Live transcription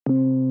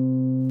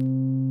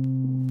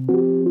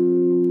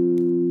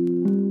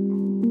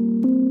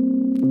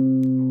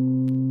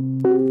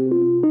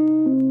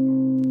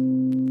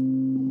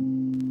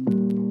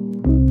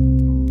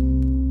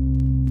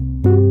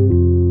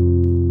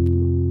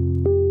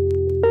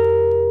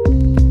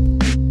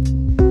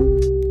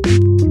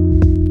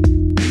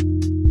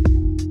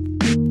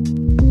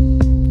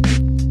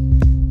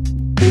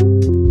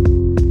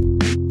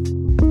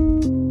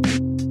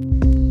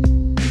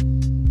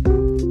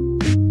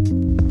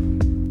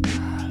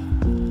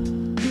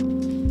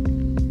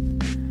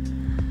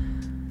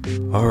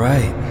All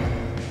right.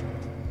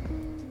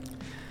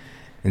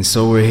 And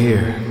so we're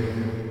here.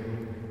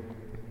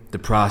 The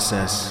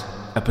Process,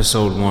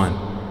 episode 1.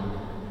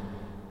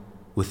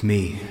 With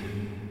me,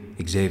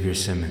 Xavier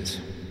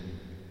Simmons.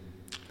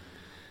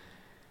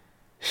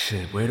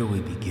 Shit, where do we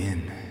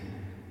begin?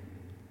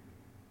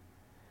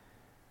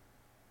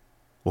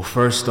 Well,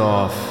 first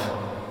off,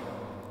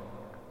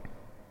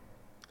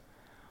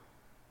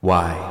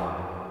 why?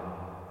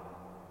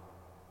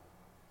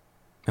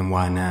 And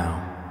why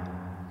now?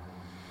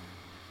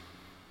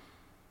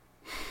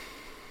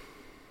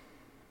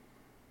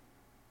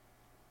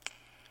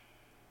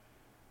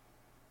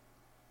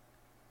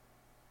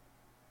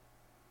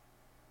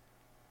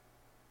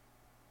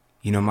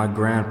 You know, my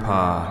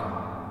grandpa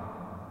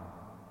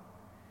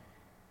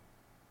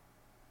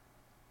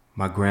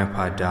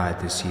died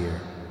this year,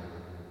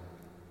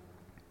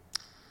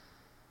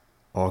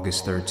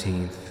 August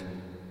 13th,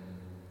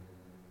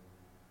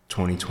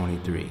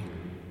 2023.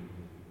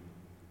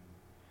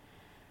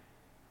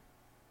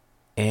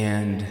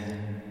 And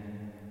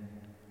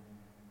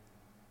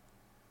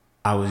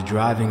I was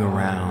driving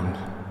around,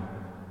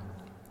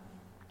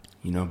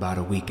 about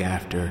a week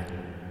after.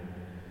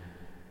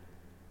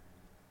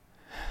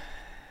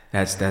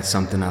 That's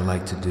something I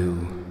like to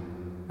do,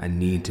 I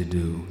need to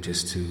do,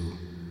 just to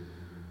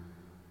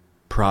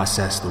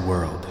process the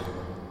world.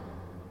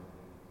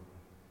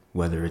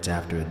 Whether it's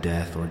after a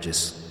death or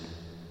just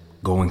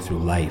going through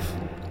life.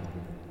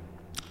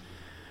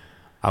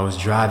 I was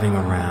driving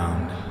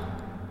around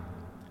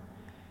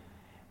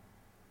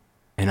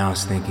and I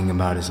was thinking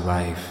about his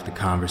life, the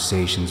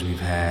conversations we've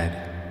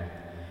had.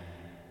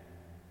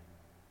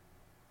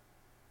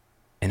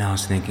 And I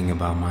was thinking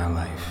about my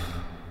life.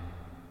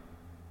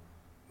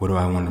 What do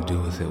I want to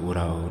do with it?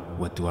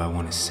 What do I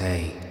want to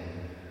say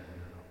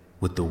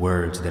with the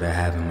words that I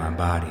have in my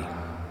body?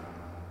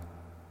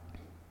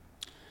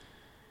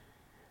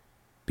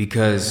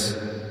 Because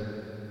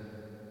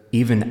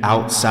even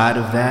outside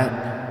of that,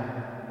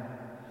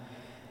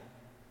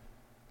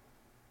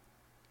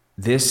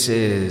 this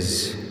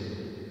is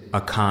a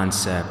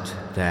concept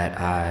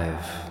that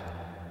I've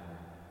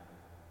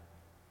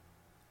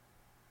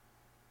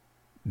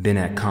been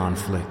at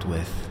conflict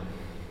with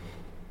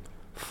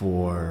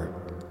for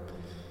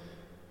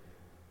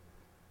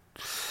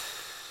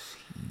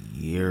a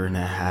year and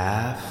a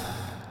half.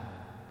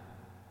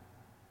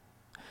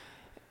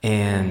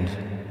 And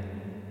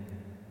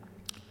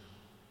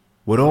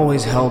what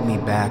always held me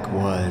back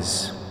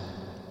was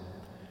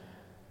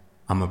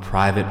I'm a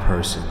private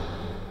person.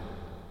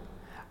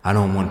 I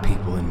don't want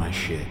people in my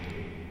shit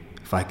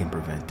if I can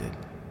prevent it.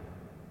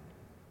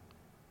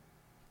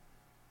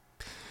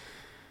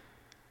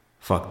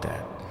 Fuck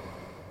that.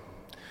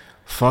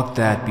 Fuck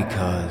that,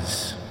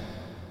 because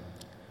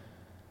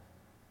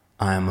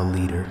I am a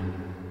leader.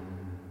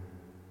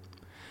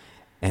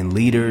 And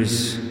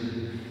leaders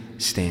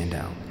stand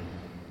out.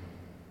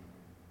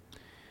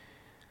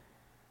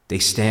 They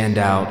stand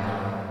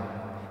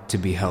out to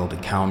be held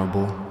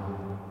accountable.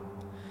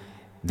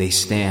 They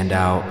stand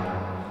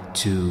out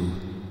to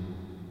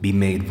be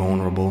made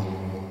vulnerable.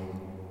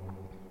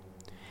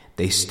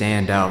 They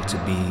stand out to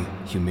be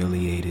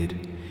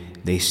humiliated.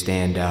 They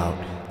stand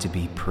out to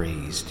be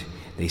praised.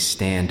 They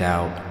stand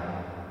out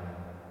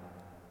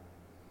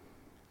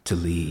to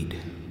lead.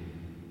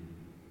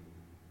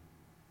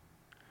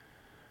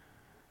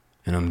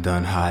 And I'm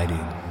done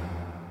hiding.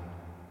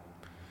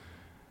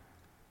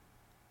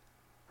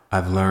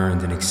 I've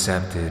learned and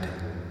accepted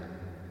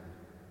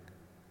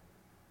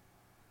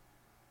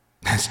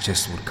that's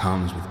just what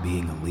comes with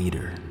being a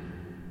leader.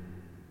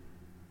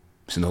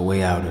 There's no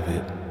way out of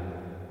it.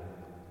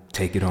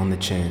 Take it on the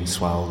chin,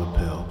 swallow the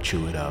pill,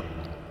 chew it up.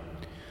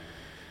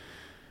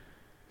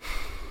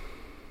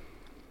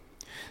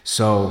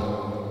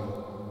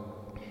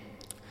 So,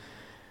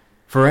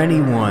 for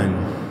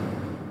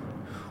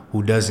anyone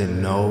who doesn't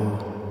know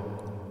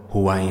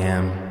who I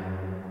am,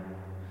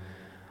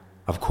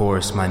 of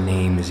course, my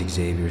name is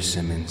Xavier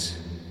Simmons.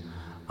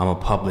 I'm a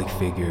public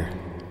figure.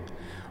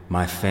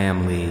 My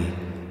family,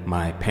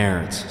 my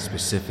parents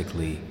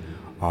specifically,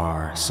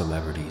 are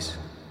celebrities.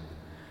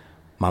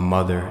 My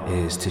mother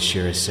is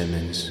Tashira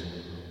Simmons,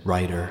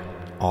 writer,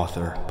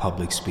 author,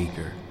 public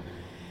speaker.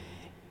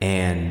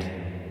 And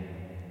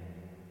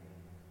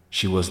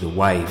she was the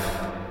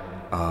wife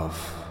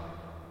of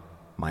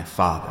my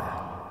father,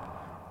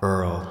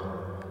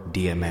 Earl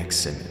DMX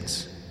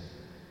Simmons.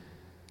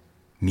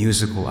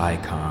 Musical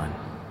icon,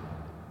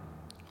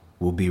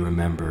 will be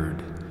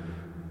remembered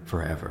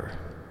forever.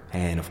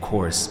 And of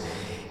course,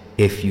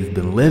 if you've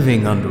been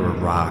living under a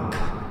rock,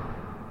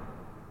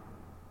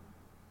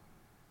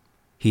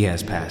 he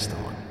has passed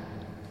on.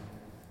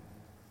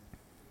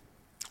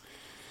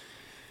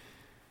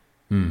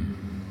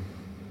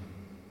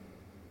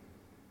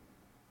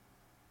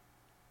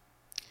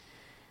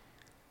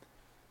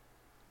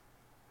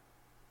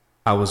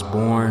 I was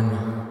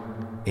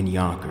born in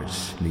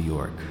Yonkers, New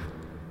York,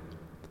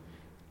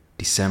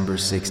 December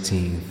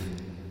 16th,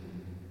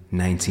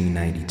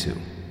 1992.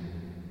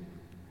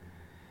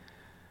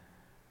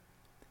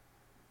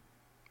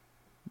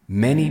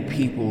 Many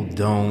people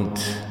don't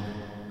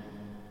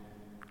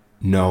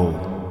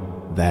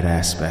know that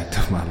aspect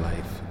of my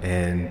life,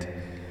 and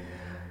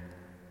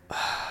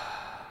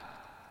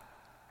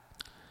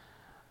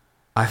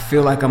I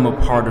feel like I'm a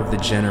part of the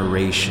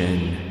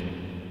generation,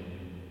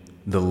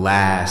 the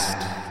last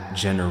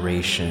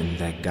generation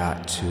that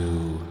got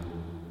to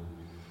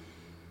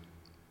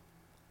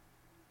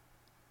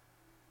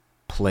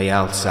play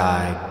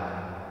outside,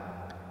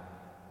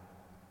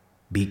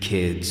 be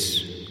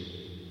kids,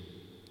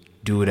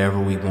 do whatever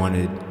we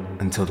wanted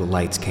until the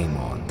lights came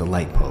on, the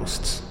light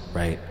posts,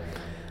 right?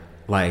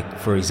 Like,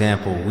 for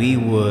example, we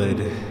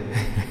would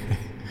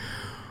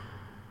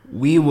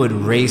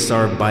race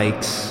our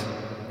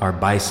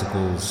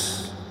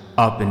bicycles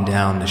up and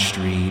down the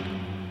street,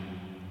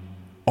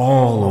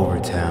 all over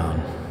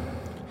town.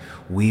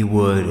 We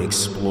would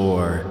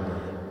explore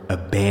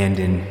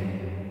abandoned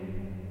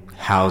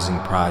housing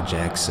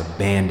projects,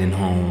 abandoned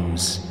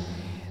homes.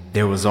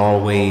 There was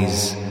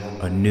always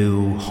a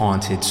new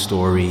haunted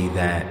story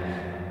that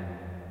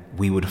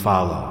we would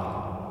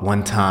follow.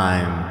 One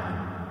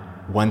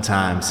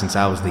time, since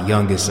I was the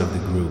youngest of the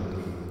group,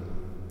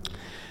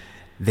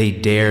 they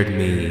dared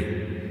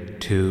me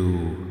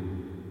to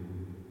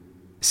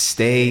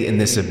stay in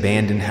this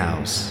abandoned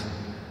house,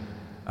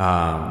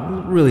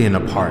 really an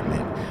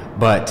apartment,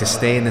 but to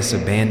stay in this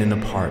abandoned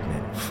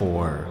apartment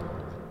for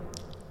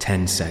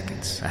 10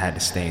 seconds. I had to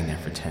stay in there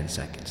for 10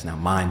 seconds. Now,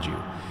 mind you,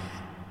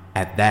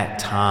 at that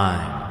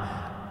time,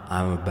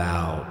 I'm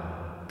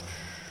about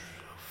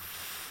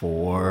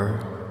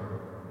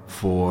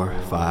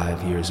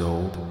 5 years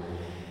old.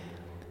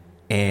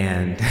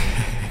 And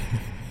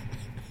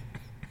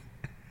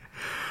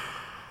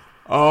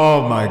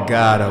oh my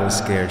God, I was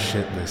scared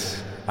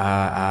shitless.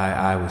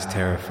 I was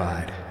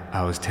terrified.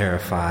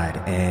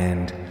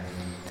 And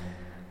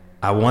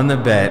I won the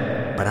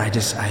bet, but I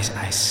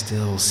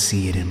still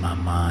see it in my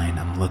mind.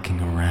 I'm looking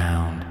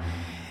around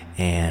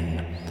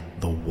and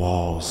the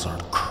walls are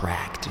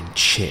cracked and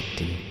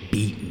chipped and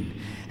beaten,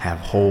 have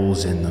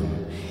holes in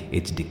them.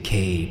 It's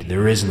decayed.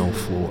 There is no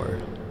floor.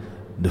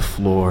 The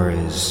floor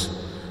is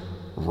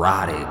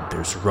rotted.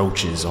 There's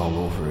roaches all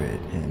over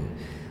it and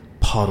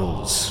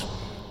puddles,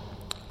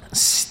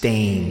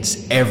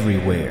 stains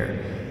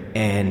everywhere.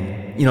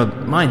 And,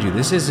 mind you,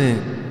 this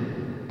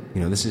isn't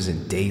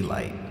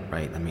daylight,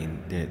 right? I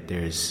mean,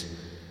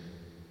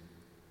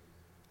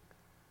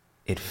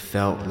 it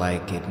felt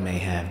like it may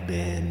have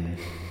been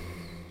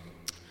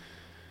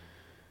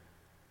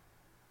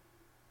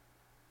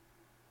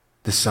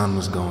the sun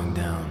was going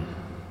down,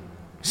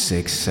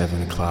 6,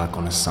 7 o'clock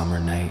on a summer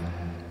night.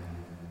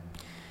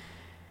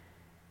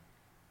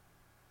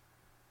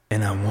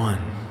 And I won.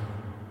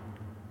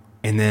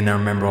 And then I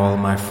remember all of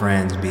my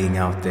friends being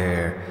out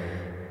there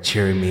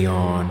cheering me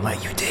on,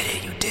 like, you did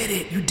it, you did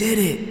it, you did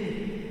it.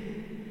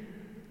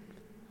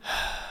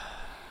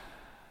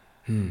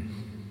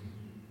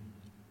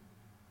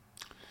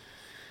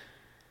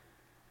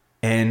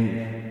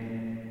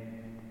 And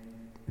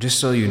just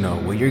so you know,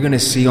 what you're gonna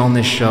see on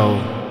this show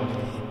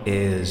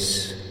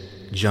is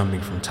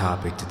jumping from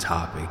topic to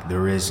topic.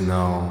 There is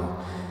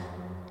no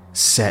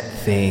set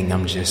thing.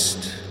 I'm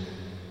just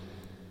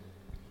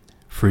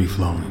free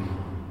flowing,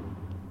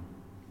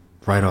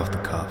 right off the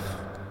cuff.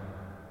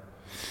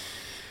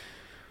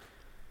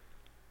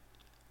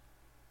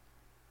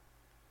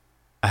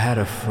 I had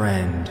a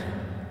friend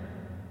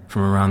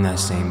from around that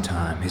same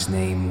time. His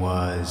name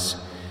was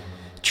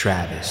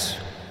Travis.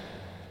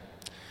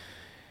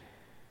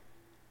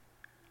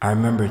 I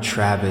remember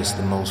Travis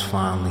the most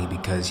fondly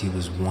because he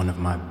was one of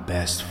my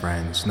best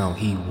friends. No,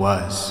 he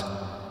was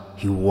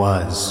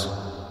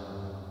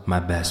my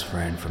best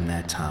friend from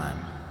that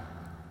time.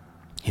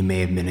 He may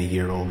have been a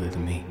year older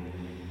than me.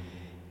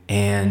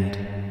 And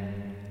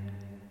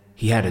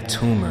he had a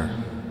tumor.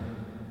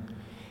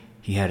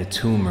 He had a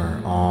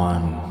tumor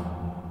on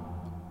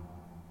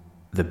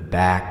the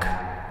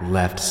back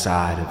left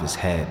side of his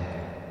head.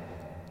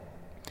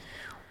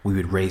 We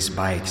would race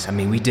bikes. I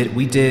mean, we did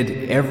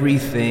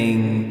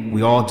everything.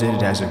 We all did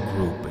it as a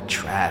group, but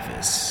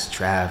Travis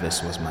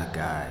was my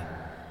guy.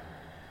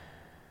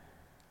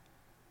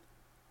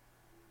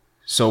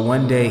 So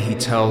one day he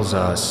tells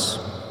us,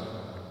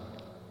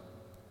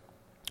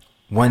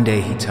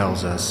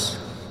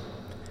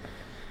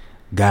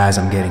 guys,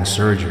 I'm getting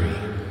surgery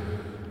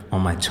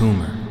on my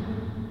tumor.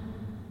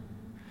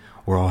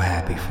 We're all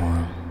happy for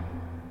him.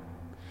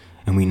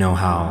 And we know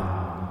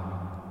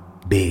how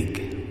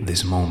big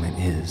this moment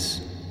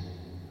is.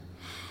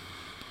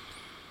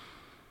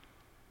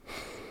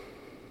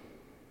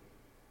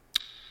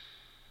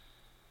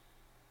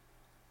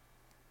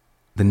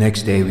 The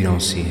next day we don't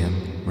see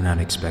him. We're not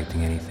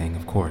expecting anything,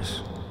 of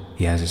course.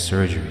 He has his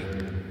surgery.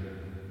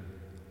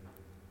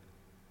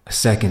 A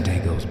second day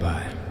goes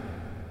by.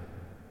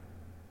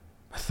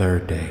 A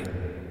third day.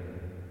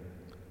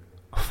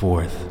 A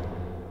fourth.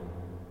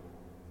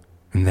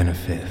 And then a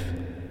fifth.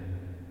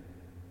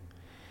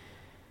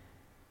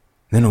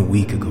 Then a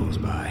week goes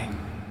by.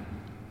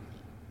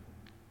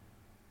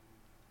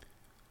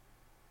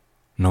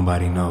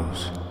 Nobody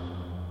knows.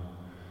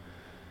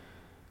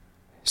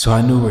 So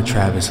I knew where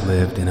Travis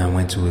lived and I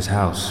went to his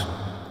house.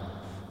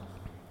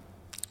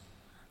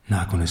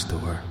 Knock on his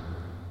door.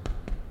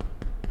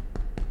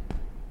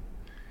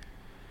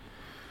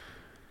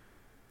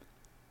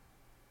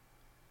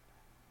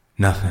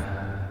 Nothing.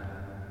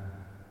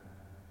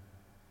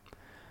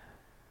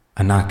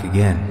 I knock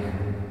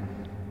again.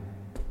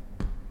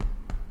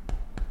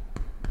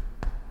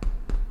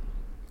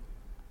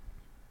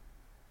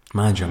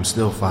 Mind you, I'm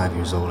still 5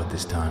 years old at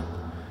this time.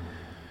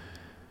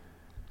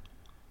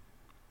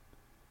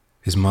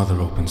 His mother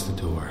opens the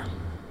door,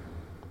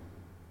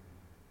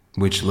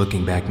 which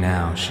looking back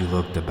now, she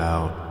looked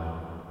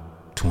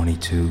about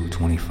 22,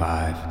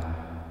 25.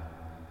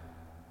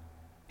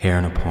 Hair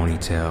in a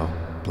ponytail,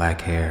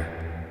 black hair,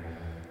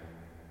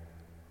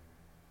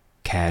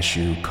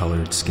 cashew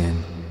colored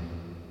skin.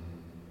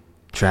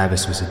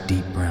 Travis was a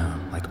deep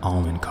brown, like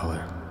almond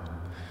color.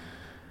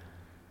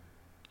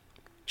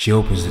 She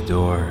opens the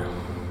door.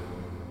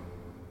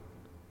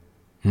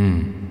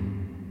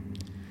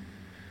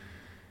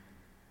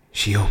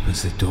 She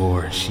opens the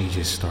door and she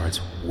just starts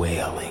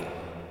wailing,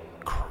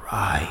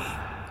 crying,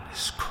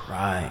 just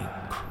crying.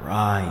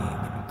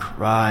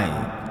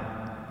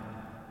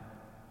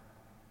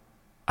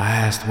 I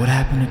asked, what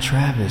happened to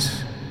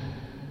Travis?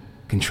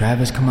 Can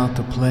Travis come out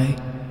to play?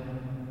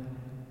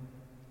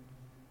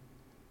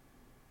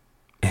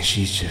 And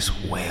she's just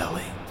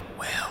wailing.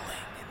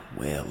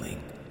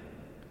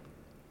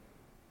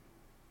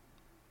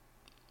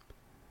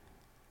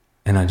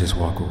 And I just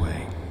walk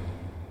away.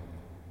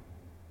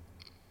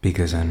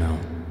 Because I know.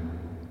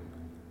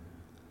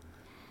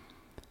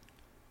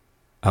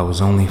 I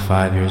was only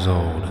 5 years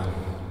old.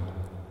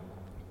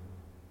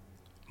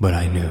 But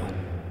I knew.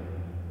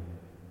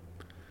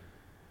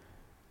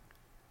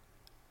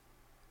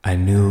 I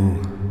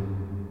knew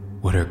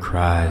what her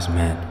cries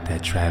meant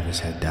that Travis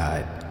had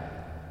died.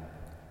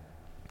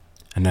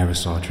 I never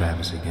saw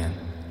Travis again.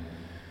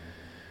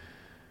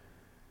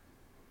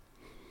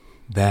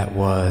 That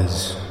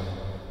was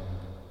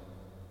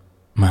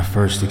my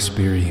first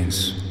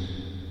experience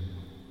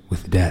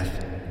with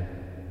death.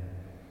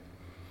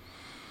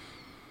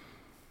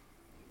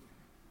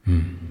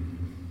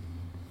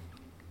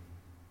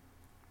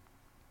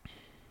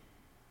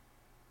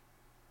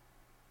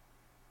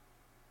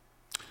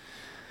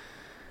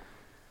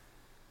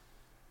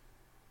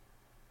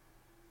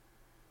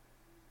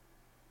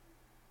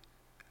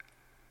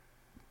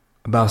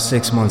 About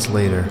 6 months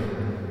later,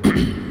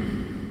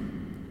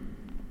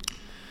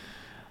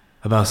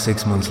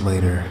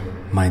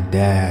 my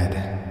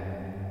dad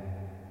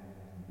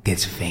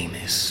gets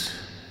famous.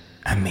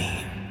 I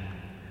mean,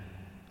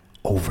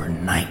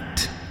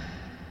 overnight.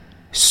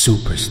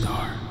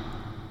 Superstar.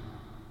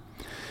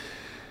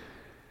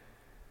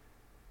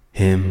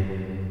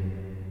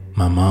 Him,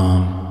 my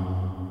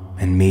mom,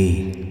 and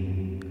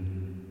me.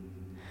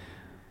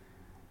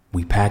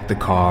 We packed the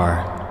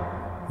car,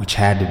 which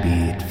had to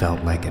be, it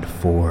felt like at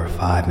 4 or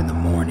 5 in the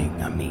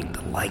morning. I mean,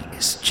 the light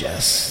is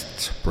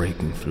just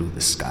breaking through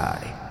the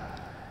sky.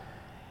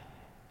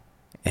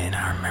 And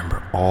I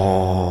remember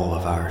all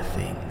of our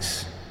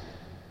things.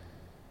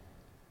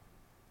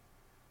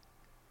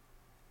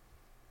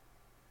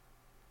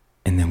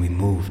 And then we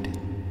moved.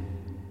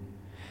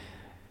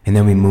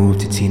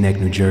 To Teaneck,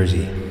 New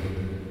Jersey.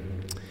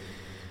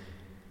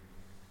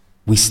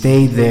 We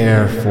stayed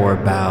there for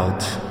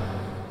about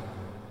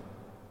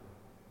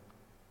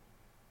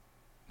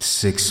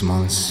 6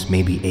 months,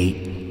 maybe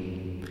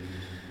 8.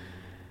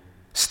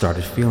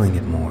 Started feeling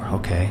it more,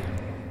 okay.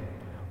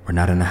 We're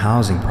not in a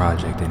housing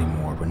project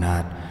anymore. We're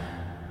not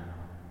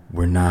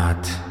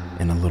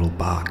in a little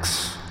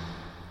box.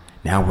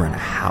 Now we're in a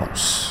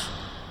house.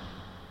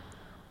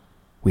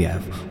 We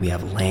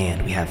have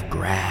land, we have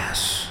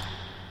grass.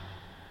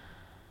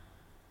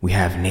 We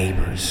have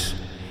neighbors.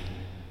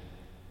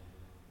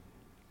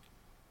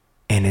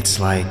 And it's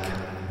like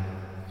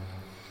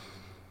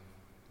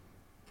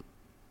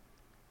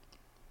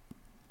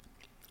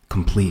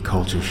complete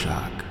culture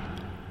shock.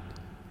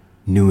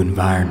 New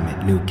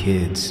environment, new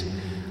kids.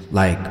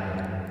 Like,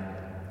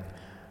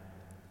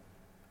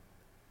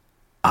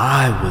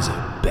 I was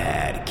a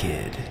bad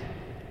kid.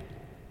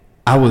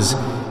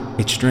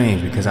 It's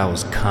strange because I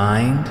was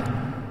kind,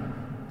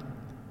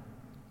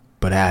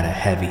 but I had a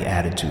heavy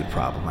attitude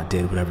problem. I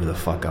did whatever the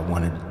fuck I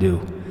wanted to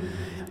do.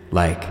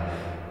 Like,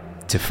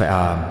 to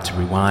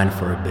rewind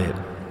for a bit,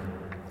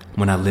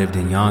 when I lived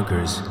in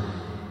Yonkers,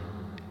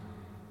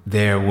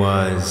 there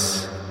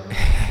was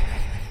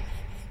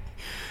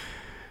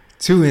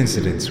 2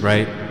 incidents,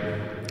 right?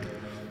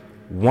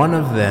 One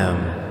of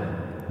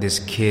them, this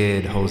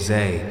kid,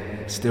 Jose,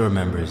 still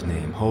remember his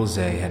name.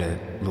 Jose had a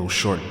little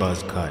short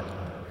buzz cut.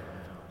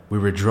 We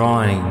were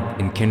drawing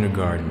in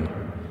kindergarten,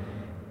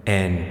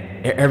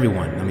 and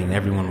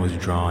everyone was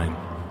drawing.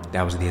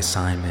 That was the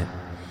assignment.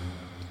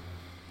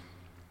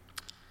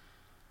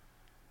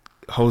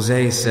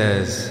 Jose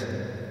says,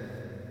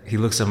 he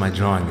looks at my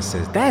drawing and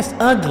says, "That's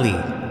ugly."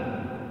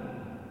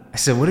 I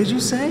said, "What did you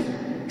say?"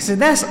 He said,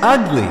 "That's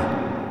ugly."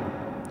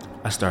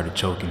 I started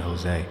choking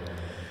Jose.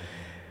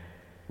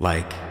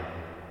 Like,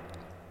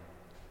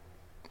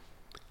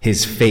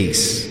 his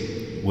face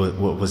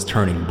was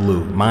turning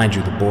blue. Mind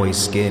you, the boy's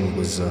skin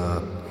was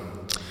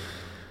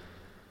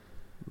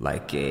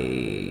like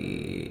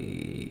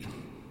a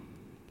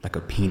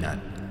peanut,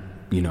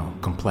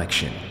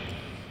 complexion.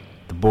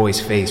 The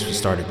boy's face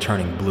started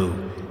turning blue.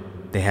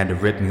 They had to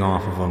rip me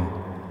off of him.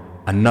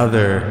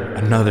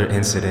 Another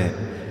incident.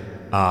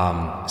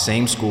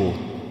 Same school.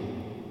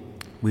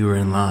 We were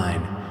in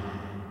line.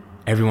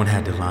 Everyone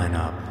had to line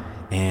up,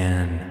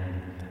 and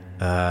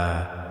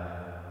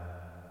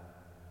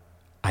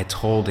I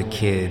told a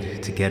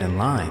kid to get in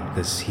line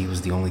because he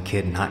was the only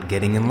kid not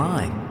getting in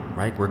line.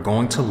 Right? We're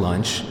going to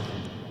lunch,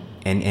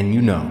 and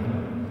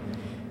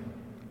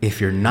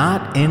if you're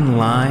not in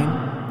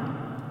line,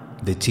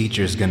 the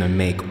teacher's gonna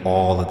make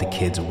all of the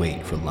kids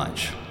wait for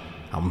lunch.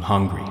 I'm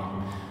hungry.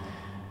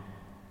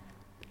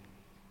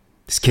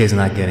 This kid's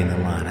not getting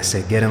in line. I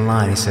said, "Get in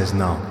line." He says,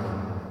 "No."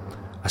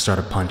 I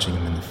started punching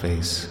him in the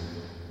face.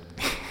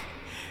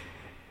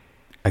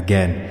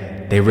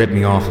 Again, they ripped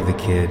me off of the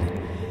kid,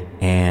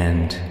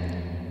 and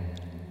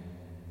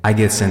I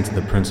get sent to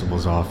the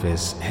principal's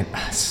office, and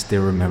I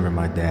still remember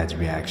my dad's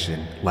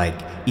reaction, like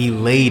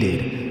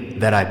elated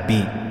that I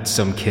beat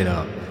some kid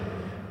up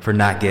for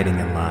not getting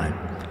in line.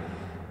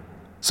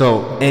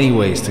 So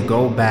anyways, to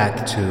go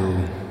back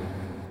to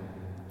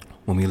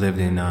when we lived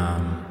in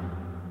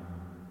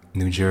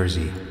New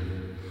Jersey,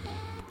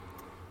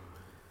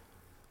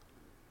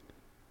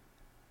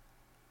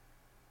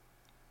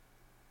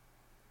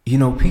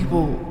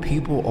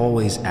 people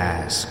always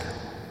ask,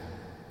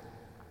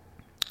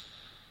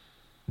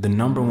 the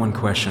number one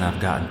question I've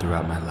gotten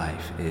throughout my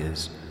life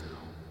is,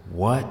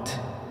 what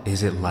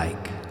is it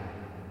like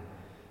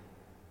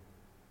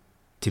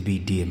to be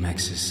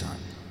DMX's son?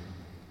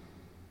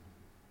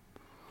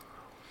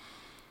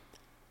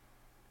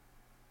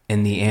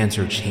 And the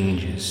answer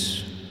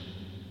changes,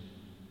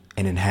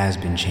 and it has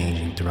been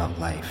changing throughout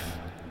life.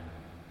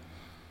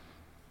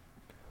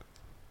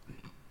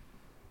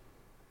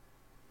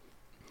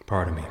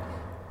 Pardon me.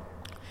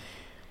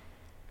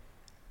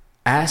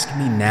 Ask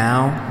me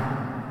now,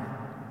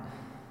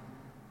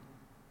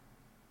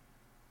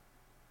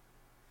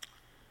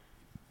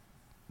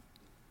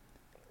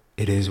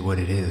 it is what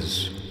it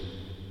is.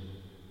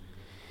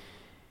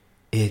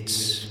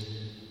 It's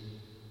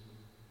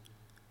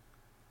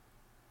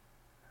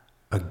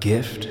a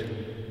gift,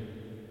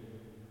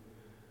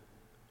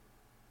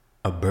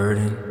 a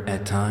burden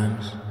at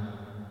times,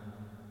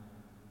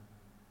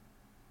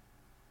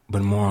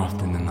 but more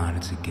often than not,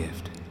 it's a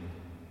gift.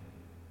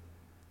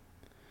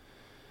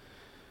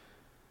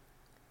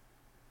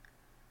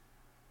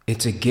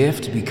 It's a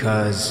gift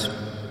because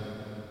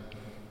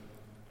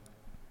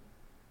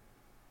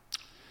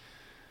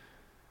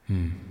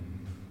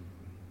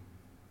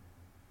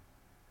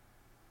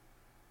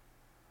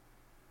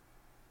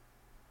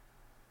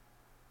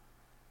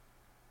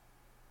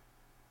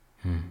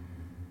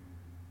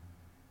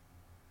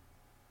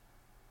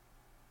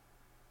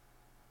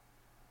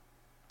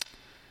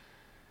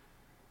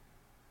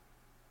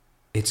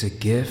It's a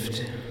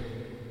gift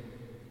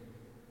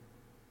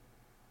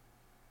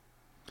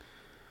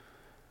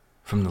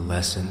from the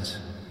lessons,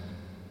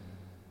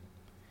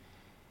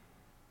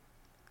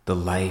 the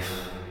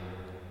life,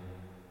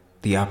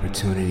 the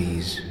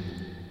opportunities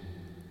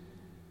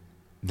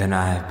that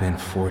I have been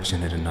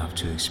fortunate enough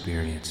to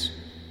experience.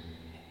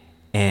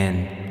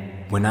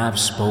 And when I've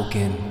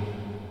spoken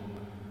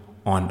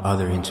on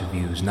other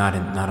interviews, not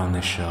on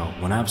this show,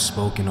 when I've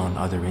spoken on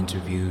other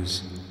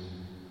interviews,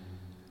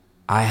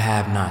 I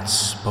have not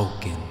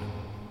spoken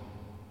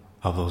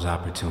of those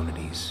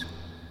opportunities,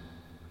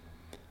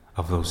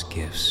 of those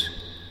gifts.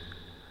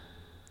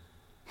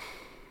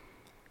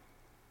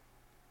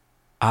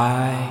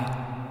 I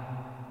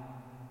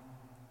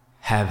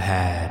have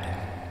had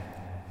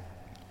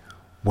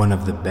one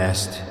of the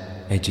best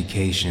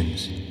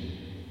educations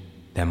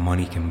that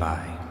money can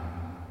buy.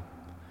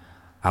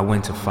 I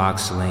went to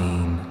Fox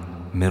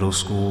Lane Middle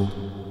School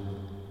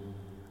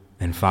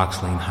and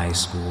Fox Lane High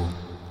School,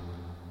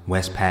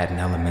 West Patton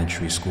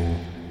Elementary School.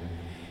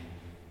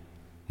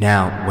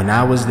 Now, when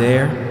I was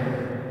there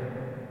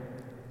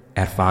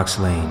at Fox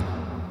Lane,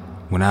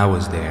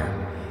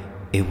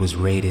 it was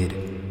rated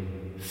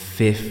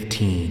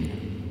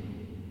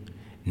 15,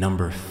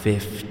 number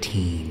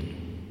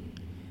 15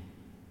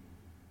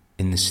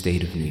 in the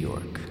state of New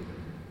York.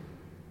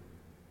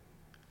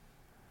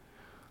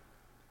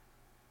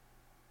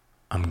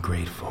 I'm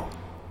grateful.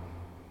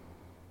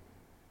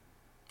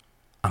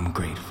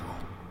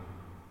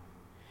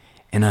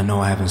 And I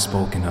know I haven't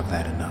spoken of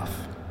that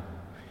enough.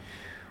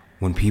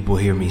 When people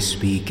hear me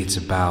speak, it's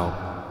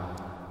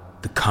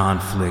about the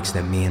conflicts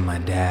that me and my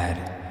dad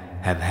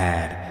have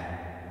had.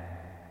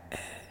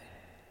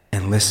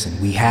 And listen,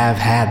 we have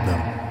had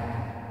them.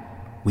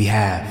 We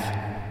have.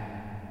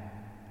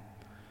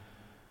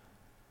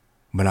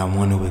 But I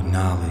want to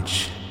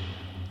acknowledge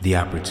the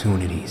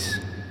opportunities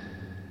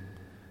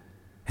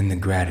and the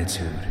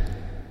gratitude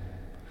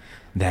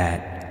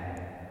that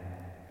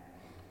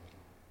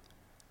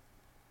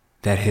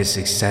his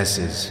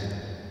successes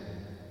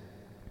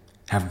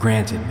have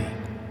granted me.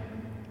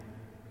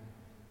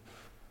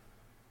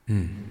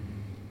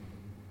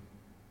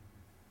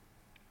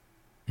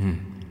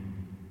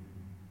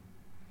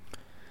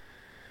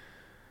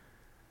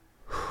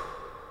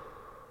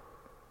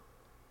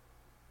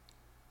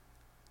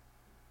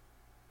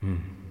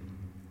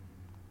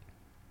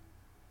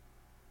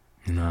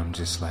 You know, I'm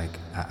just like,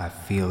 I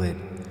feel it.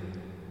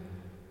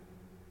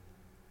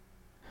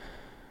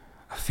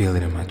 I feel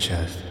it in my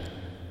chest.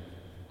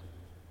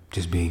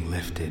 Just being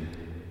lifted.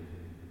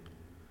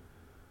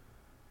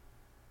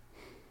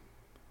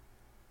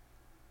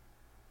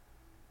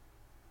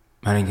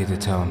 I didn't get to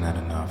tell him that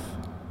enough.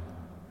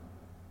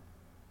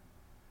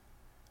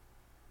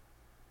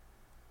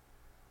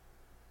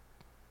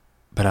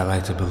 But I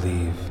like to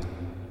believe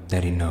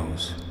that he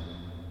knows.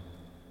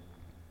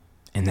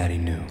 And that he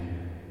knew.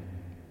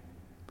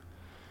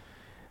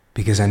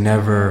 Because I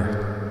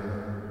never...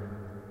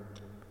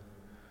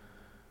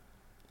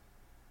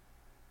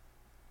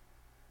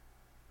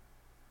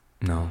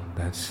 No,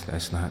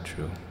 that's not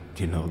true.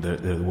 You know,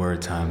 there were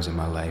times in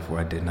my life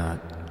where I did not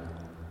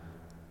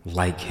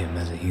like him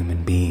as a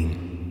human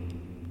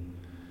being.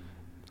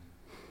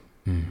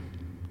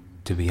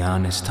 To be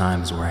honest,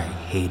 times where I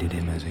hated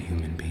him as a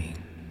human being.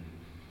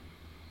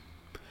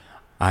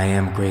 I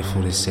am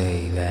grateful to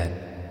say that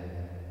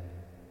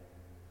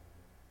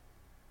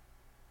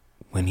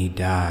when he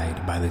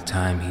died, by the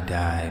time he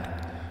died,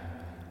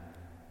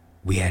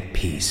 we had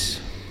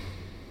peace.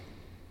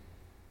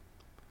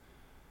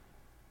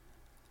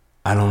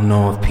 I don't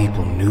know if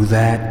people knew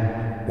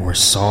that or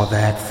saw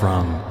that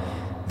from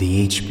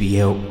the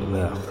HBO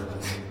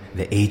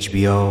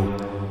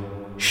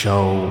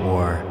show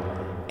or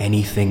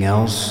anything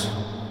else.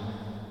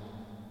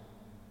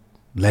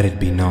 Let it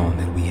be known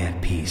that we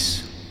had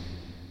peace.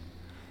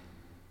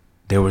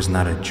 There was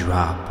not a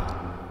drop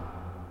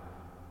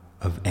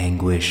of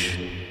anguish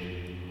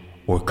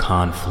or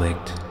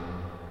conflict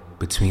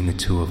between the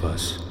two of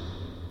us.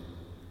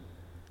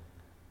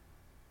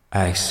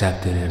 I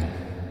accepted him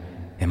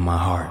in my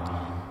heart,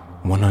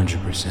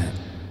 100%,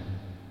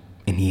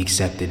 and he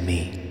accepted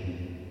me.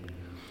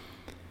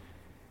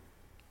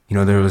 You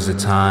know, there was a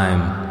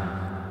time,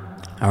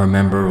 I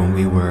remember when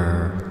we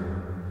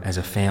were, as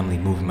a family,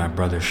 moving my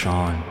brother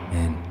Sean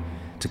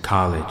to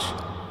college,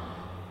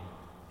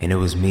 and it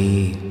was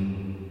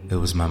me, it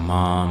was my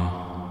mom,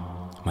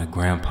 my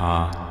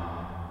grandpa,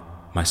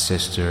 my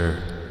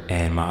sister,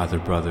 and my other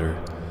brother,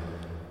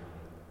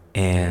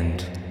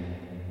 and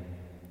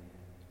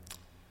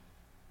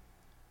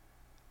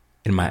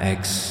my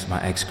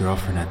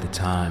ex-girlfriend at the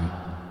time.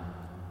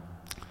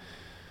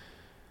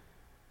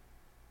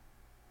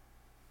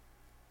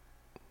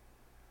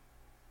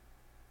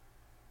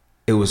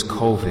 It was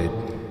COVID,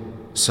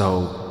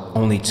 so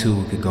only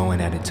two could go in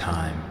at a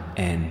time,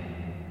 and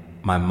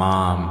my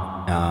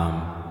mom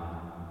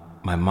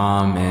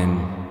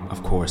and,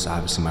 of course,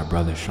 obviously my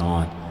brother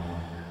Sean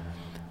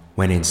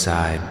went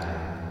inside,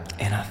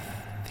 and I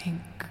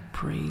think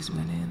Praise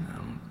went in,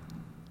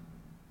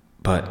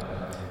 but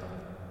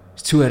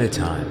it's two at a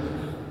time.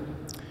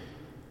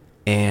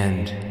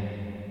 And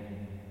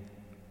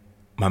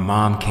my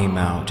mom came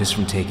out just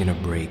from taking a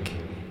break,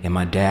 and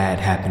my dad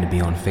happened to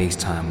be on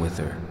FaceTime with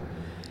her.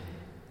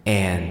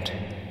 And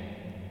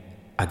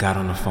I got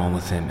on the phone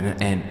with him,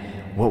 and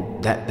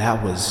what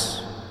that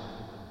was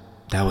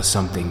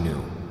something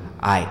new.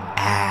 I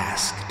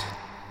asked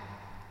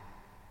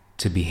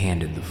to be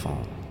handed the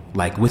phone,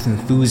 like with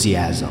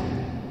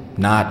enthusiasm,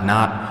 not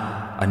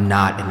a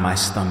knot in my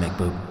stomach,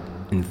 but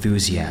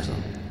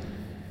enthusiasm.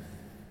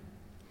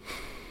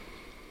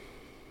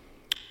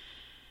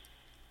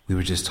 We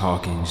were just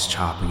talking, just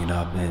chopping it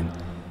up, and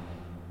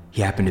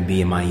he happened to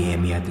be in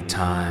Miami at the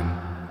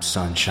time,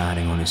 sun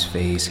shining on his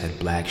face, had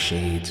black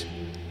shades.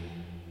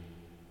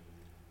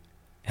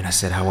 And I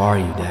said, "How are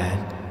you,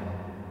 Dad?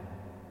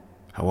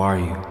 How are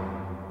you?"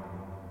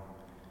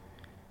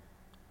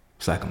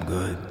 It's like, I'm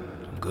good.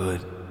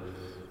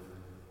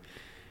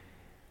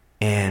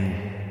 And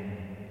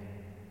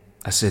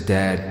I said,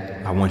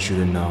 "Dad, I want you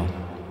to know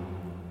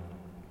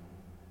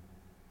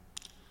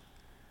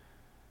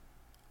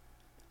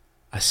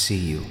I see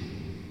you.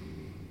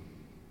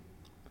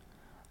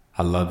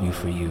 I love you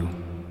for you.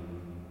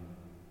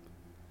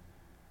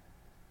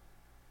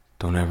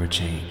 Don't ever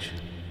change."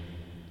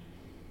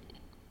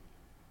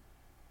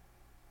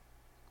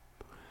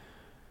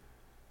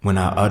 When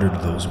I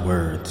uttered those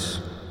words,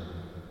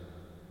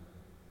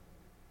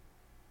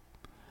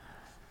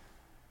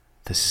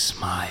 the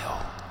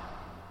smile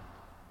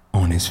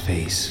on his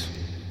face,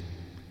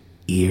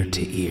 ear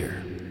to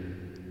ear,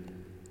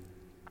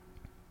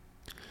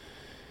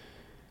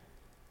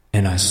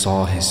 I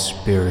saw his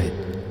spirit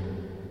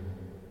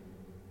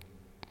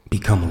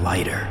become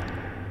lighter.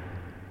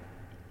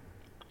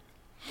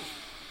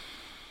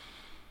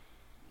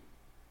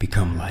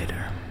 Become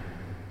lighter.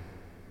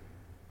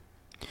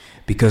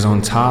 Because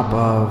on top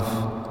of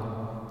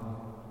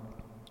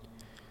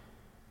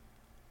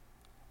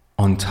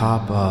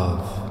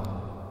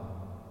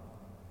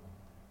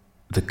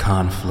the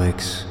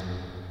conflicts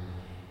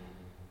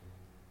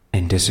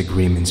and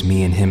disagreements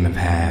me and him have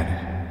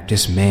had,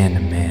 just man to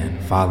man,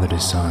 father to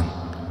son,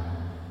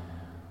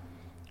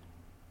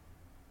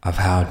 of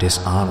how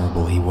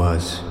dishonorable he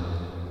was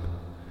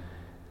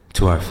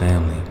to our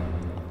family,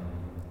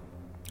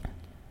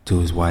 to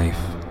his wife,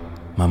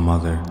 my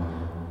mother,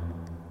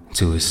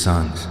 to his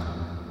sons,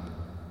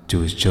 to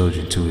his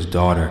children, to his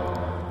daughter,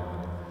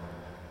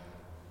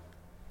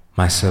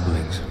 my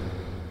siblings,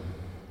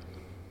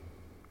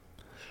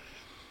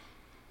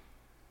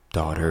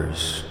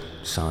 daughters,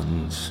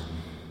 sons.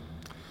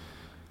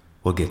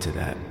 We'll get to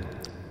that.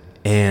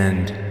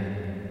 And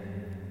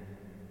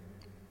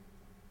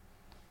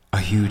a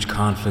huge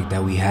conflict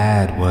that we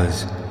had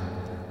was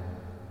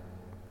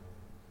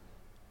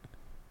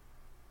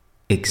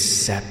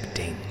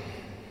accepting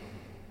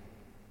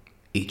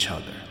each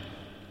other,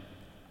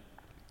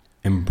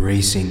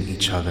 embracing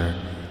each other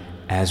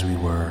as we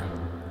were,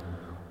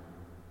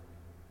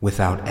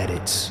 without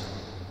edits,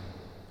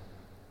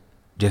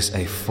 just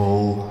a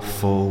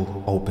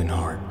full open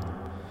heart.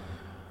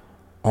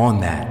 On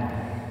that,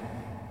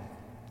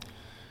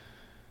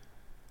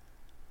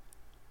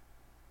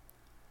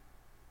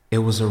 it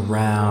was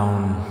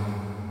around,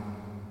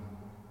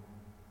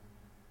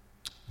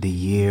 the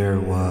year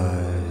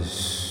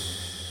was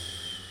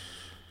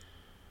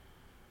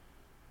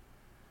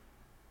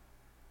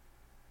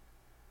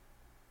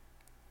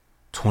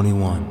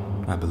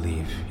 21, I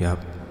believe. Yep.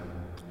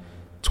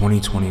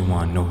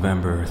 2021,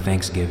 November,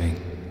 Thanksgiving.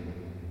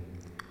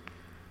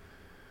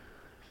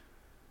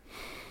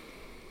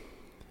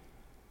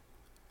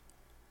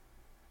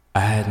 I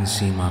hadn't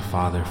seen my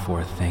father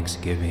for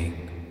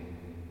Thanksgiving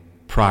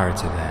prior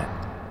to that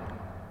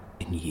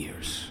in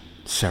years,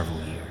 several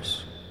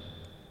years.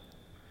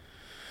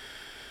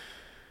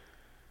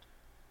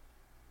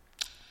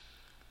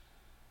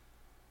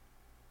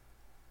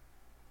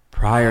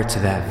 Prior to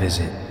that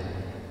visit,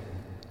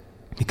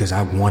 because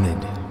I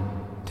wanted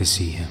to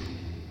see him.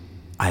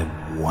 I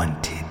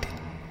wanted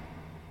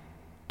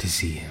to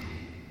see him.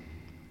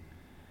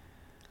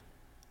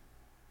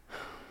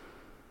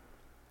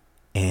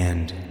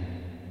 And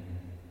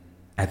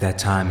at that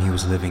time, he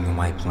was living in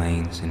White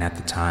Plains, and at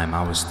the time,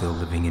 I was still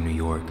living in New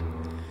York.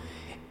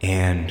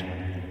 And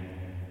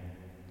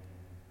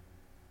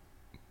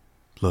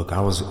look, I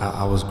was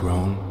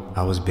grown,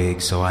 I was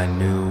big, so I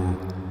knew.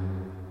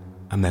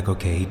 I'm like,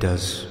 okay, he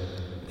does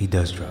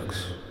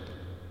drugs,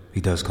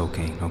 he does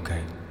cocaine,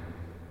 okay.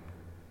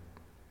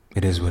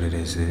 It is what it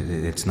is.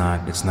 It's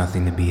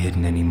nothing to be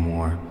hidden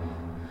anymore.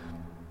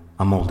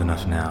 I'm old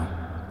enough now.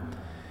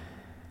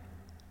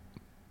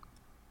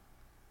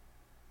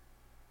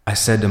 I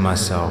said to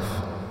myself,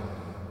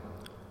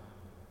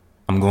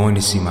 I'm going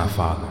to see my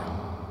father.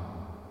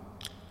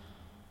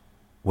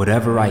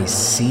 Whatever I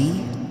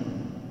see,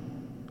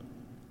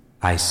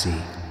 I see.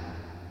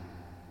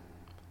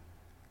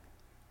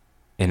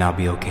 And I'll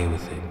be okay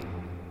with it.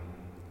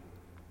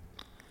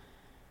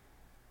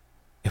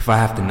 If I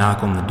have to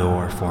knock on the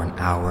door for an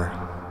hour,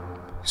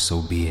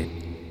 so be it.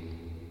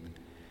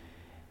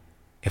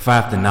 If I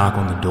have to knock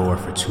on the door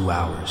for 2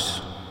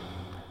 hours,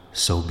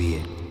 so be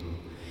it.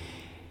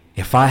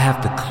 If I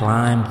have to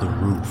climb the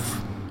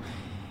roof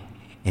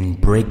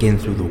and break in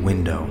through the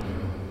window,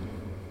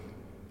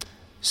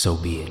 so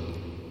be it.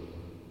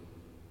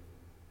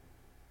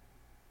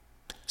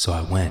 So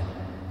I went.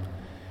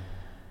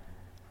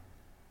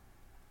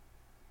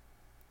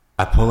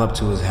 I pull up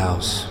to his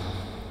house,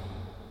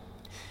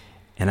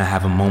 and I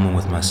have a moment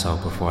with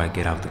myself before I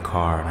get out the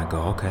car, and I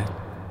go, okay.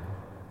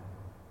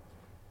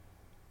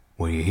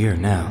 Well, you're here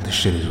now. This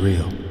shit is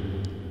real.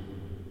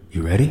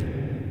 You ready?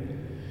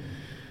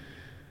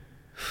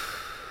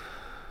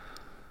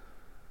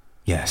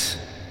 Yes,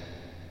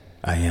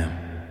 I am.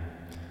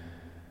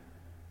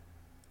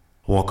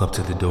 I walk up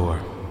to the door.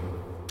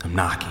 I'm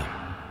knocking.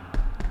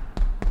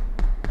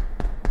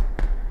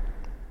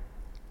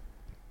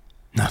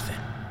 Nothing.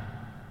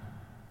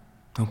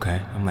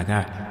 Okay, I'm like,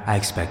 I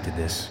expected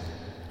this.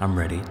 I'm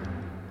ready.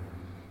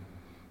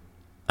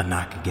 I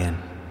knock again.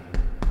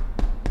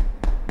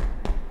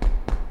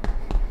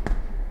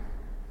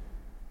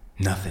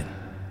 Nothing.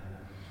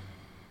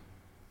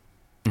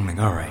 I'm like,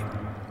 all right.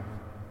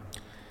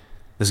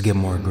 Let's get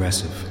more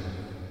aggressive.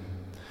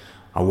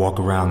 I walk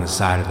around the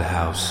side of the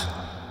house,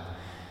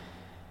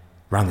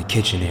 around the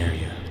kitchen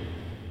area.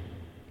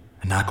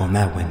 I knock on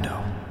that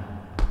window.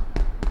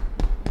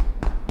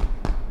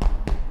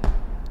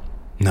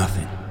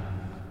 Nothing.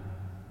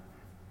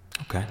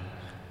 Okay.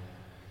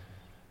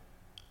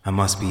 I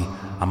must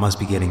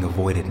be getting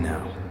avoided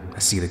now. I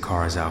see the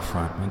cars out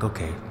front. I'm like,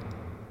 okay.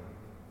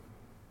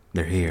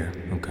 They're here.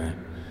 Okay.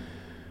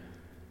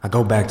 I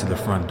go back to the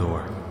front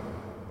door.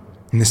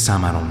 And this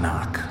time I don't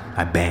knock,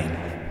 I bang.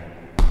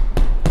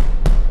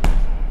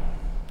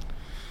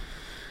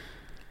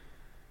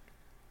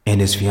 And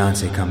his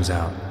fiance comes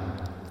out,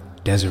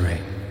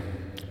 Desiree.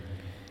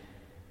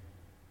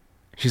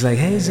 She's like,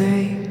 hey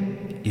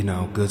Zay,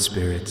 good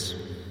spirits.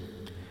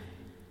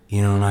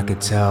 And I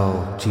could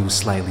tell she was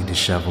slightly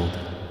disheveled,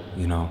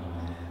 I'm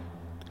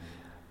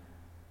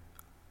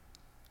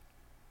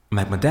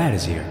like, my dad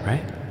is here,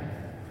 right?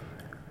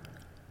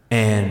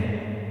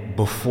 And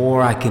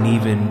before I can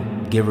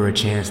even give her a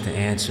chance to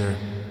answer,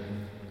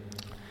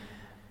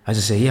 I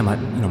just say, yeah,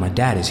 my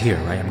dad is here,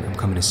 right? I'm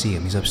coming to see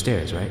him. He's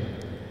upstairs, right?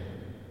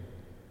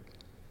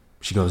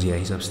 She goes, yeah,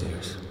 he's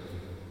upstairs.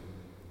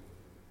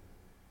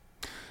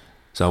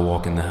 So I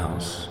walk in the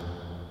house.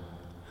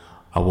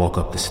 I walk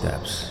up the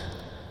steps.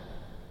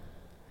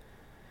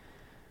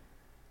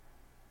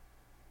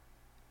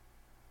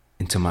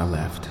 And to my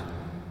left,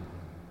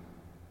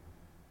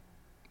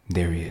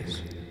 there he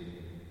is,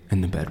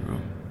 in the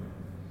bedroom.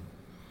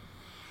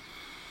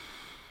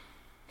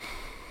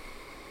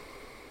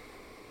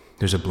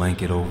 There's a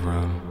blanket over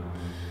him.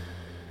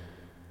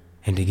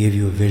 And to give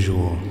you a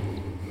visual,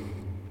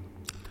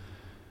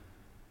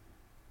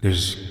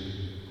 there's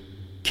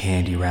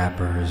candy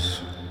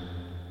wrappers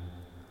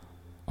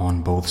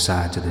on both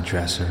sides of the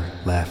dresser,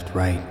 left,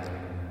 right.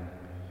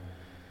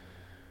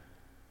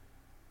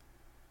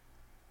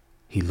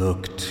 He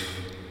looked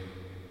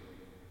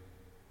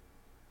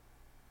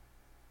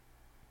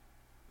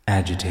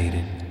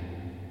agitated,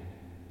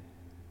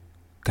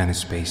 kind of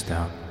spaced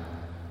out.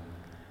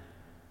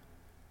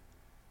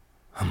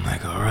 I'm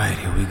like, all right,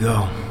 here we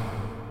go.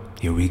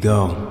 Here we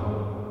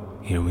go.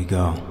 Here we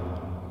go.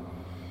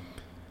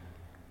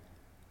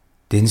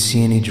 Didn't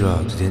see any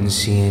drugs, didn't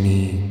see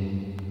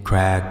any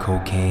crack,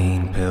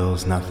 cocaine,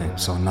 pills, nothing.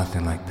 So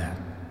nothing like that.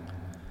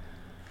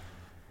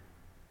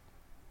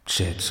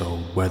 Shit, so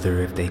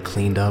whether if they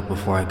cleaned up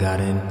before I got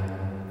in,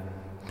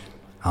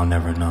 I'll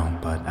never know,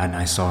 but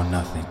I saw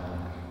nothing.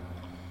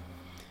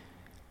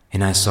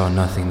 And I saw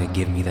nothing to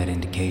give me that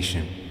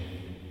indication.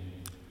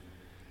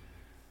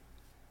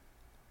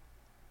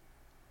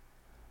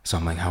 So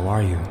I'm like, how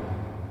are you?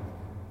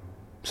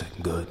 He's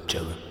like, good,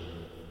 chilling.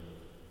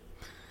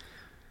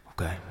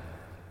 Okay.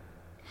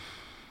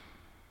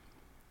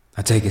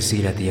 I take a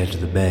seat at the edge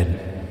of the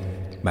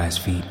bed, by his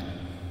feet.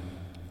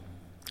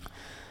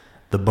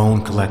 The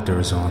Bone Collector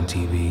is on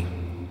TV.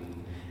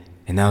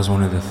 And that was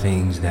one of the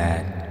things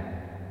that,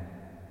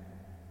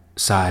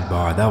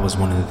 sidebar, that was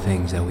one of the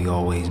things that we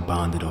always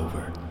bonded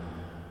over.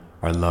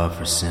 Our love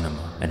for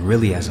cinema. And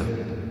really as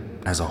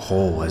a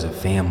whole, as a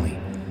family.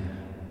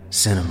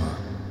 Cinema,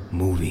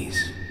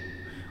 movies.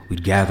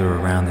 We'd gather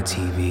around the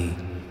TV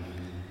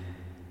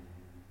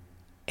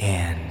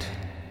and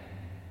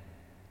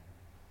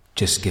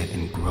just get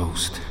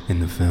engrossed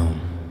in the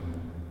film.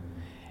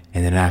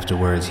 And then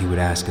afterwards he would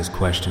ask us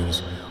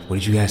questions. What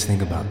did you guys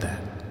think about that?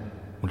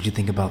 What did you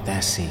think about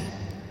that scene?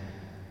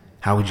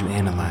 How would you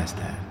analyze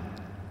that?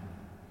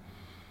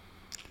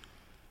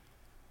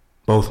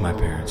 Both my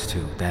parents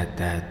too. That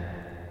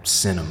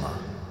cinema.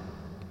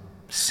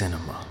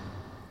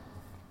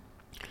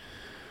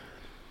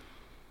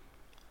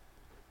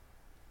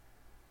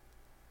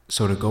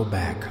 So to go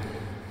back,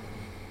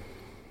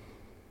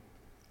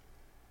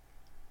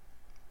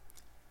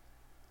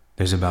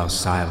 there's about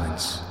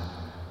silence,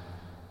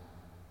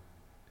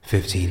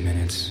 15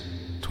 minutes,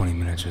 20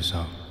 minutes or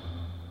so.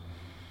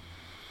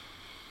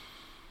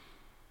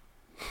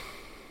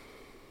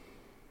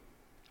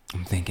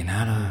 I'm thinking,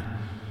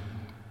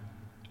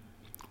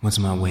 what's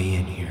my way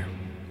in here?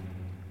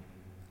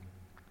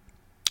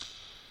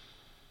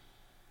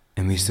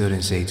 And we still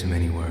didn't say too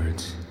many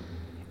words.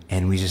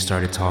 And we just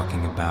started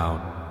talking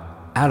about,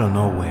 out of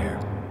nowhere,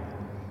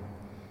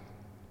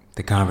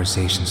 the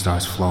conversation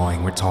starts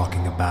flowing. We're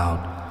talking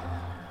about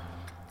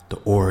the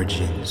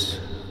origins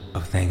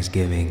of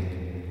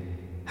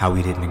Thanksgiving, how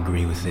we didn't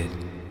agree with it.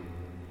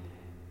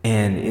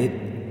 And it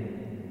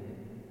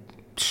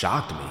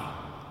shocked me.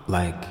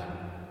 Like,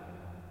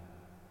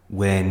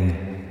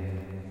 when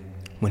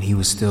he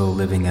was still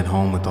living at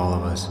home with all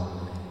of us,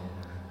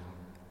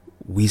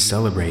 we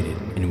celebrated,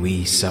 and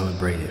we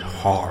celebrated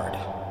hard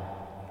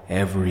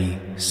every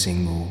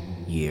single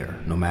year.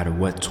 No matter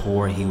what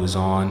tour he was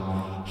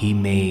on, he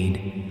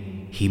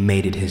made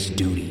it his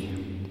duty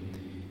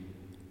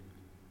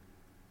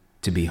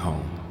to be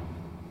home.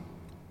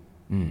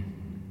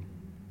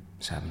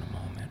 Just having a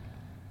moment.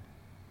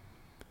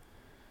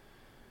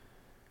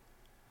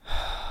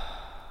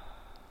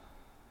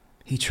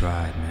 He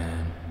tried,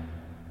 man.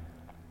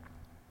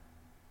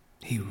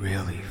 He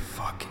really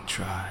fucking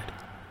tried.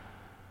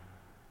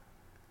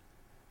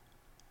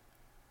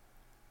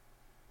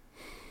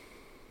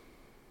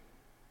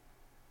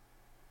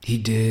 He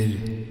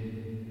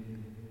did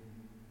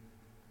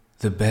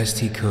the best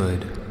he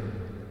could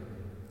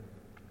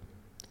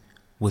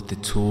with the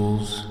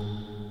tools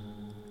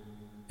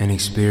and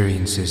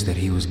experiences that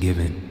he was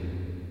given.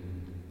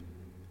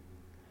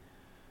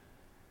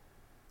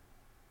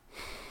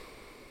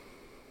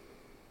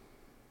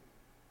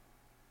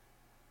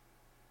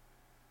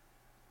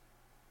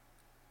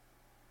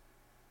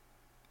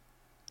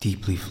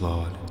 deeply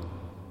flawed,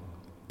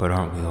 but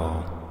aren't we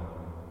all?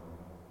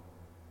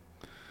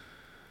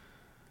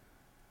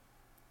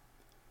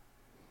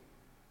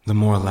 The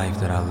more life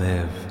that I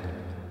live,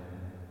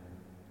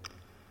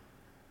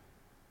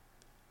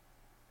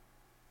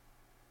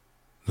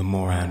 the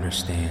more I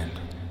understand.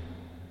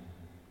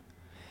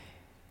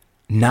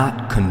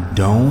 Not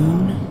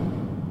condone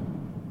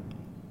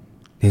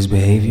his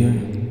behavior,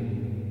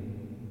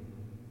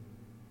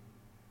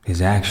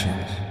 his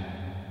actions,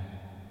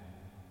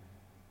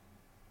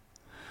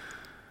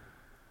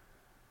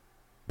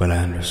 but I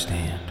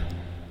understand.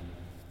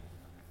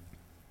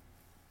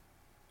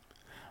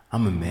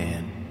 I'm a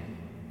man.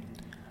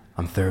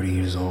 I'm 30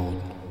 years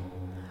old.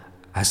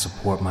 I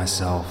support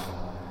myself.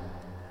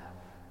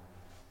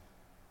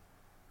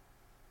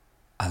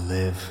 I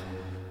live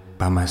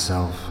by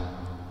myself.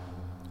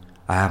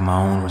 I have my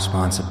own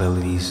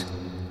responsibilities.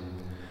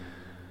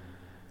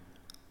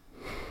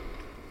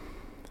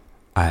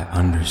 I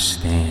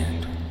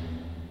understand.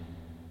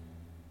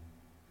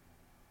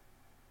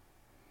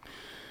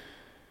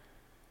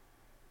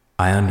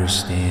 I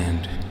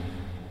understand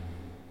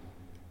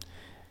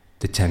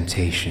the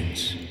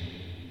temptations.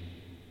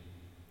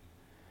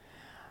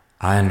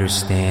 I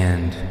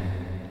understand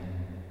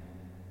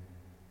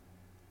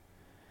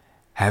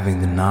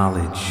having the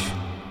knowledge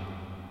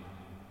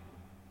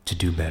to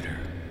do better,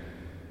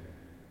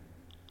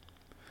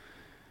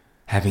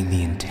 having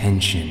the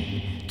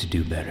intention to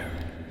do better,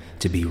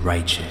 to be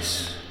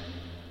righteous.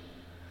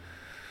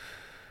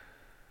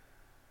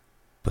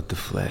 But the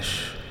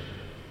flesh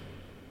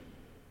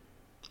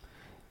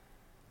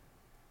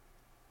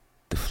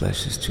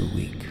is too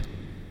weak.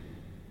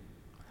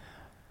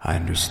 I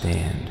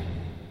understand.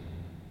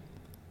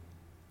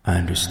 I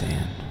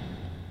understand.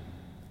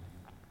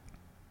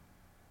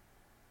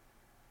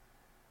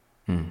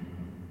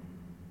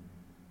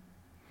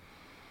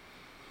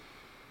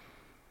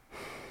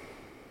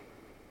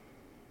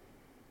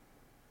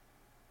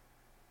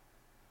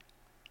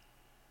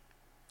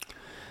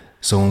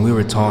 So when we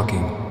were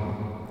talking,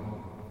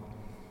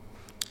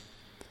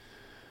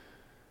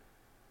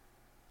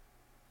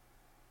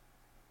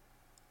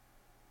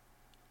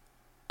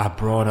 I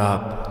brought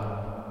up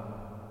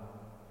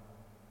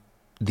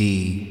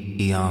the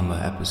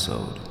Iyanga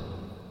episode.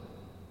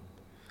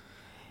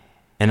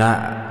 And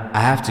I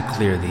have to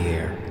clear the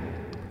air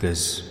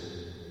because,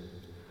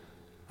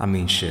 I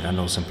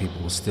know some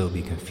people will still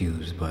be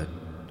confused, but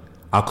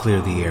I'll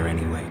clear the air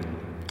anyway.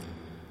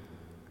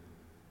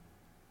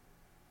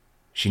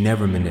 She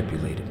never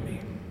manipulated me.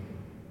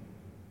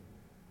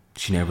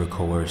 She never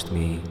coerced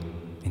me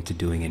into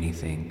doing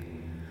anything.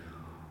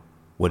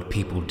 What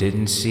people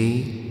didn't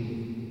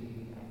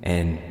see,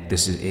 and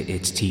it's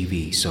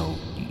TV, so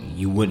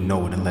you wouldn't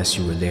know it unless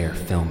you were there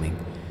filming.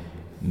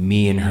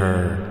 Me and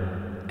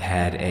her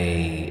had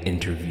a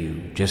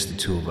interview, just the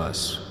two of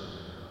us,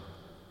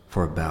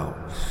 for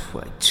about,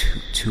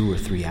 2 or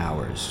 3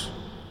 hours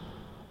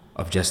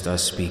of just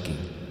us speaking.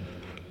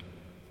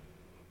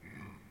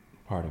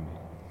 Pardon me.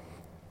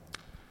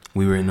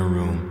 We were in the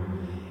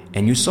room,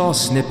 and you saw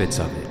snippets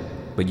of it,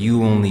 but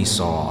you only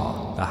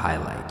saw the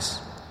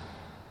highlights.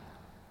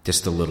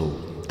 Just the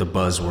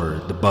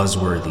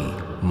buzzworthy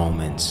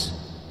moments.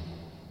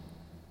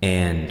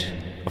 And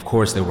of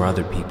course there were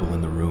other people in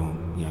the room,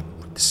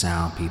 the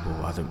sound people,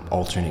 other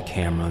alternate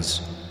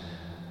cameras.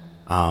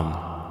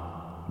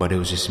 But it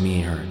was just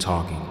me and her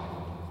talking.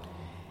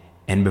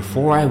 And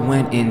before I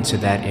went into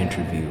that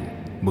interview,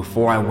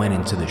 before I went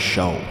into the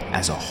show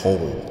as a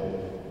whole,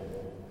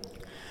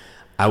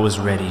 I was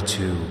ready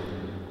to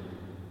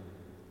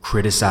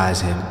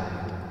criticize him,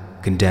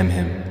 condemn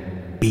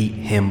him, beat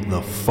him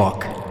the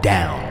fuck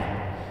down.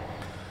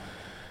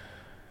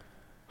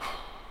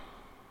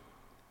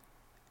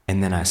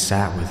 And then I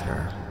sat with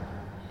her.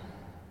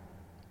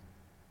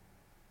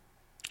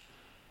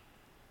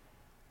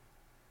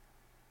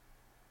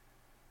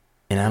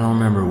 And I don't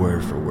remember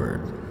word for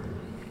word,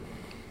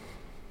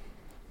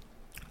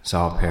 so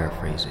I'll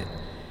paraphrase it.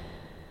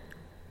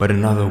 But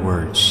in other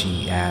words,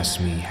 she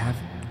asked me,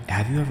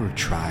 have you ever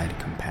tried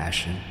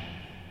compassion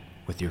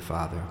with your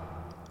father?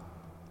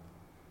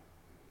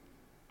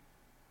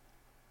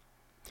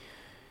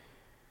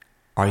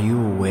 Are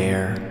you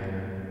aware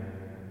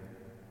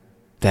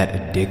that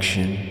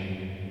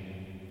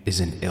addiction is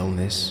an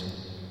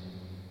illness?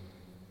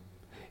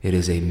 It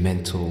is a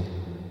mental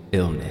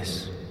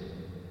illness.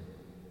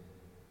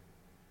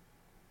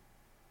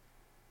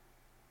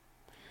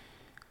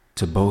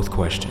 To both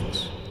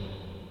questions,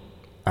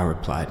 I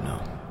replied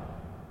no.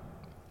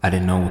 I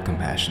didn't know what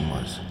compassion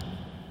was.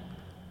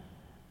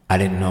 I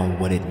didn't know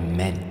what it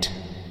meant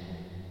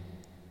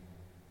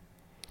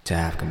to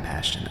have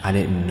compassion. I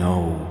didn't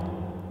know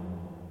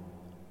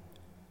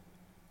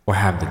or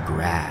have the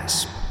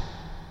grasp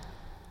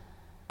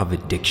of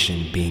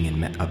addiction being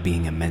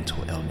a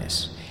mental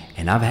illness.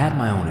 And I've had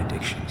my own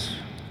addictions.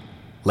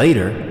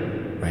 Later,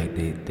 right,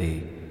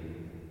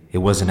 it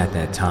wasn't at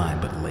that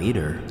time, but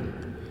later,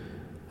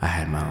 I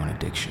had my own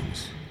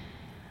addictions.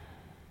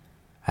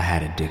 I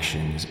had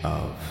addictions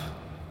of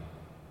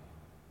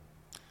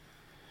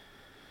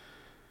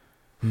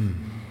I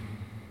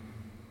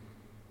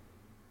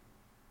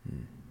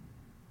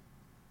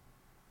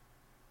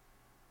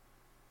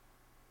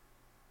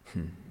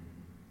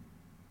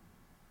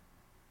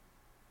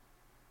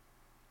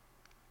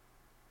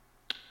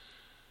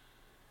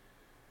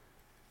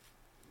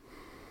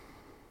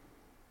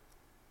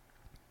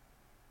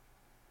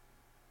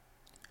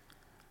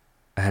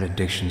had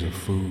addictions of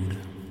food,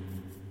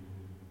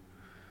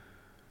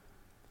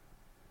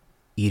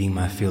 eating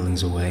my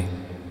feelings away,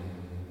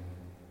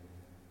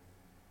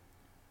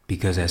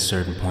 because at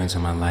certain points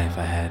in my life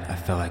I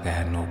felt like I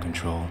had no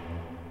control.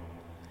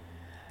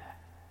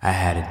 I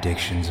had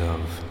addictions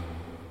of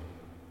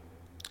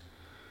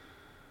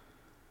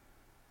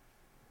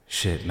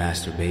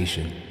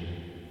masturbation,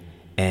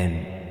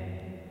 and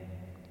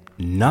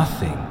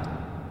nothing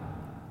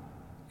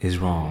is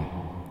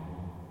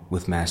wrong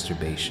with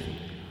masturbation.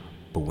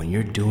 But when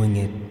you're doing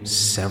it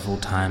several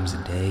times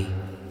a day,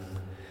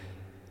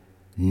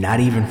 not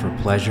even for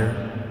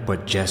pleasure,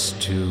 but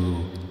just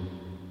to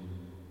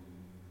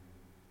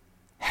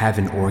have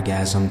an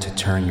orgasm to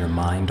turn your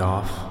mind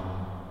off,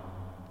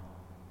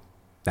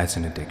 that's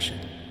an addiction.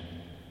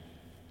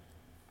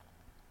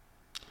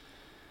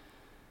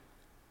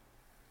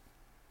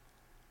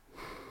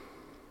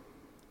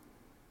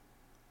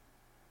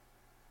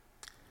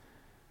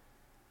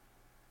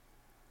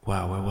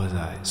 Wow, where was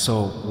I?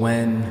 So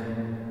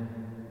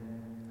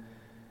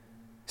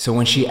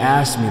when she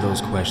asked me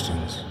those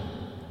questions,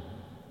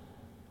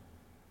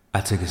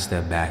 I took a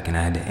step back and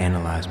I had to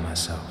analyze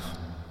myself.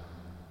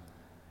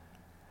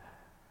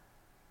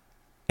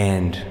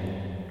 And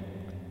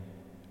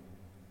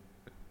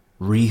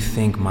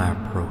rethink my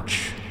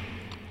approach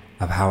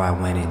of how I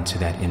went into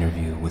that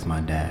interview with my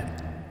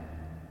dad.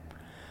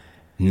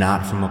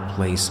 Not from a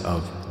place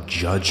of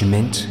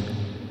judgment,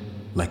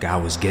 like I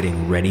was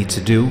getting ready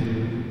to do,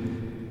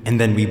 and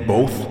then we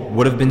both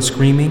would have been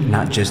screaming,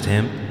 not just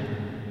him.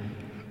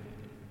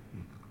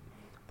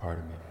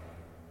 Pardon me.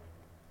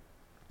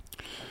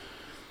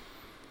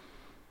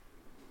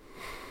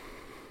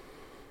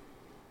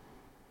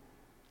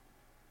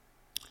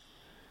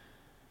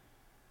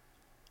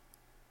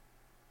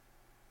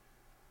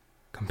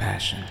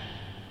 Compassion.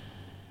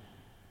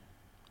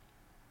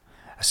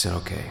 I said,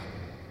 okay,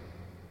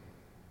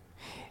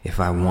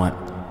 if I want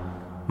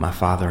my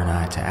father and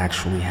I to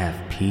actually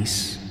have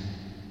peace,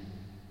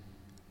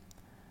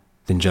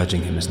 then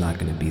judging him is not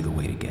going to be the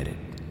way to get it.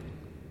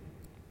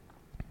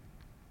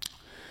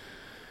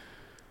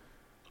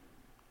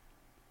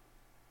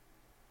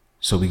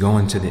 So we go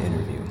into the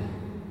interview.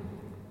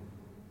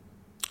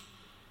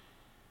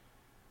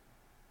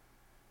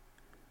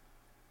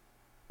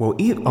 Well,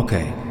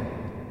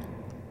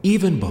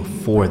 even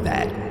before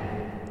that,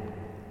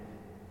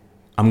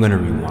 I'm going to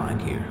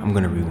rewind here.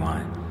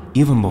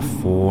 Even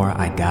before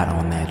I got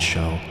on that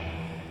show,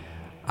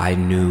 I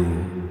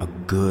knew a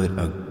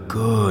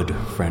good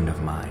friend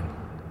of mine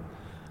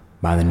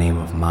by the name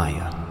of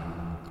Maya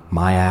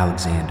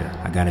Alexander.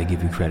 I gotta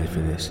give you credit for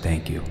this.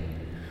 Thank you.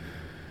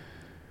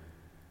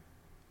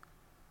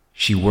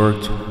 She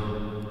worked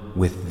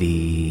with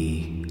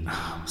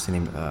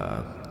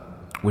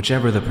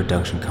whichever the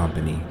production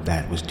company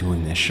that was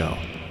doing this show,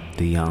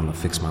 the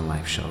Fix My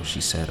Life show. She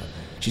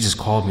just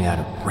called me out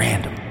of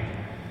random.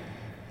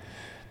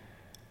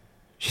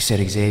 She said,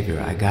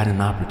 Xavier, I got an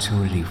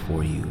opportunity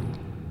for you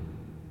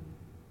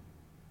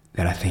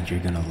that I think you're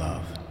gonna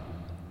love.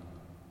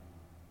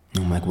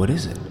 And I'm like, what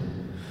is it?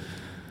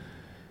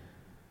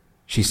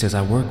 She says,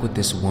 I work with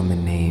this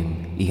woman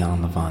named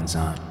Ian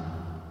Levanzan.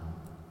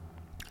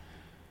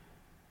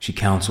 She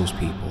counsels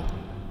people,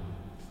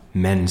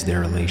 mends their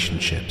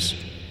relationships.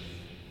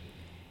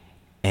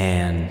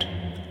 And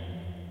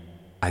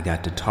I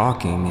got to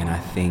talking, and I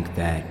think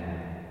that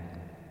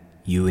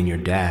you and your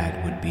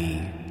dad would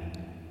be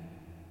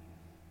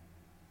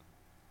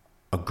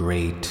a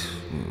great,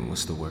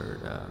 what's the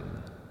word?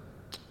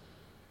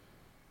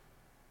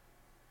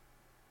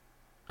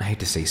 I hate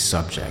to say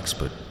subjects,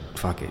 but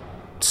fuck it.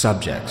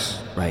 Subjects,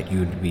 right?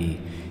 You'd be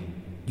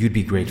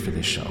great for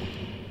this show.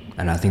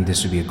 And I think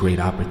this would be a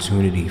great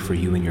opportunity for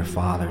you and your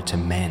father to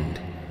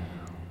mend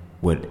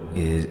what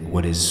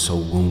is so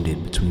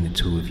wounded between the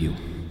two of you.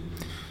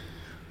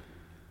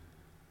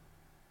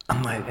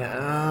 I'm like, I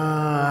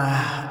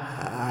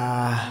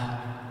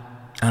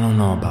don't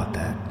know about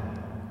that.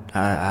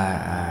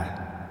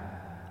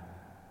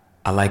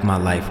 I like my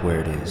life where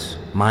it is.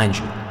 Mind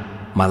you,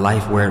 my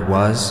life where it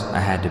was, I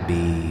had to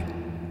be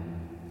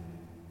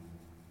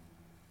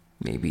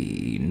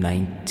maybe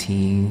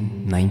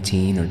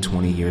 19 or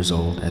 20 years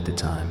old at the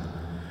time.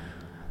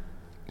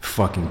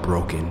 Fucking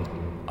broken.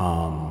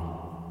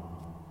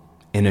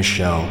 In a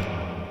shell.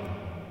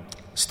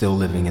 Still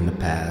living in the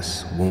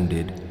past.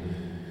 Wounded.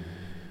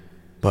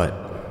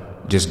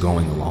 But just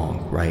going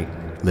along, right?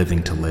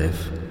 Living to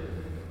live.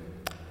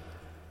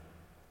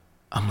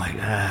 I'm like,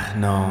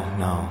 no,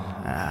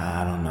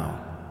 I don't know.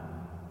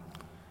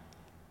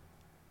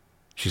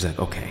 She's like,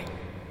 okay.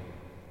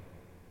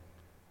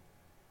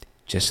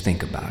 Just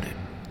think about it.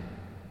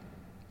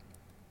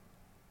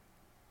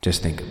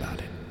 Just think about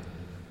it.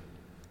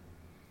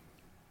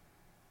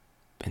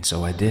 And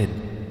so I did.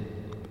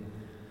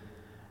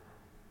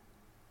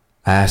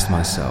 I asked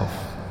myself,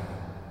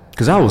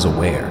 because I was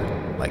aware,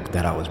 like,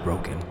 that I was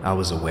broken. I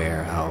was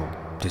aware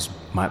how just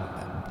my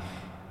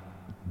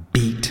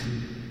beat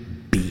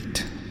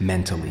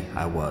mentally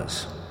I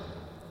was,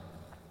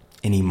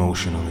 and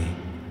emotionally,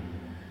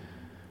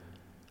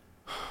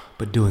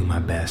 but doing my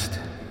best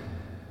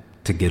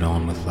to get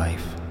on with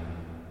life.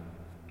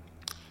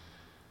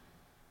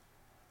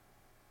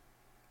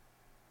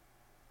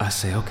 I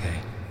say,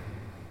 okay.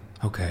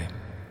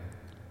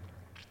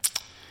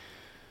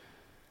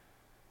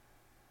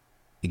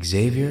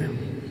 Xavier,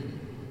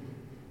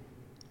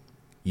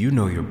 you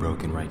know you're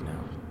broken right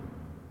now.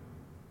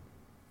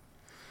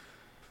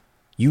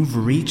 You've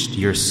reached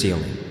your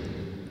ceiling,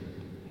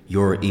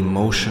 your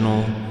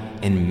emotional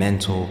and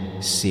mental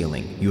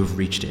ceiling. You've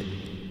reached it.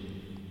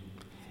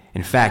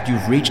 In fact,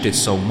 you've reached it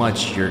so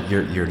much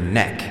your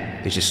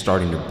neck is just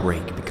starting to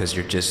break because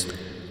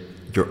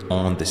you're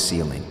on the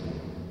ceiling.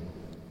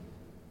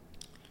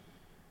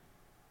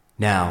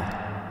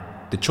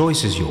 Now, the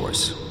choice is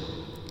yours.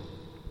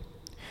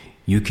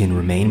 You can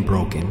remain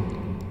broken,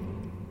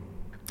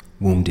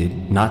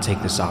 wounded, not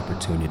take this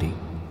opportunity,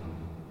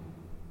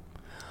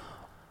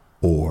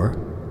 or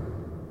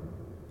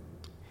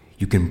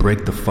you can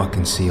break the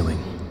fucking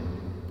ceiling,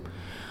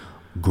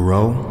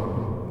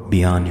 grow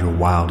beyond your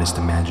wildest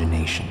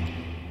imagination,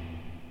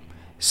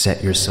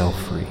 set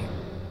yourself free,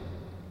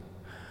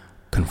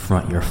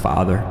 confront your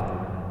father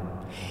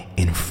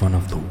in front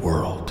of the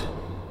world,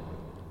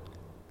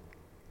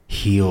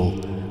 heal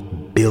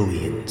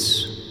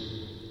billions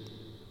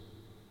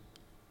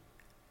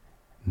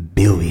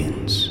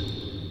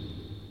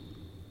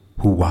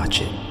who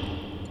watch it.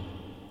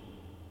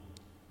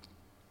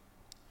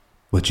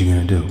 What you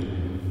gonna do?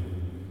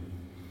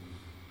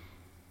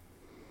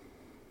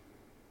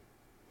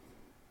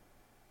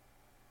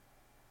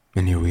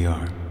 And here we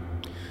are.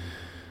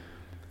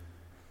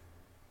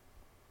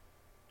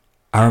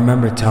 I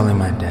remember telling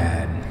my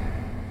dad,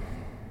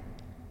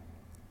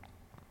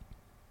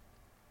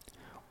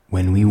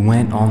 when we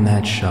went on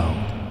that show,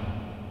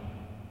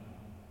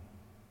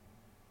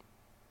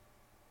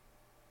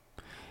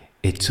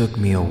 it took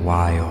me a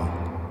while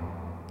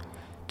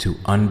to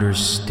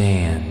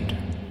understand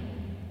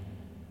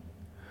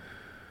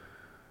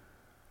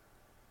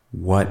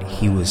what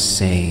he was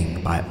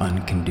saying by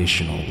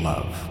unconditional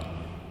love.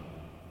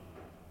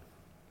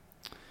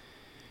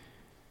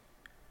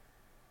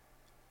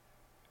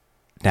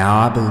 Now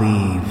I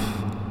believe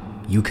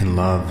you can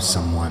love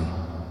someone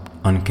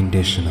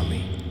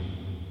unconditionally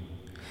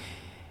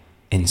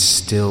and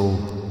still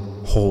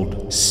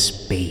hold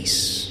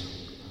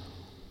space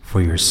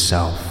for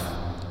yourself,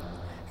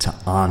 to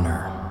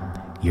honor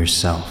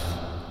yourself,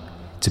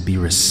 to be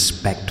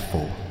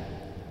respectful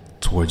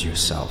towards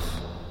yourself.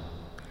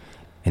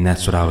 And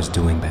that's what I was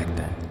doing back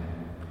then.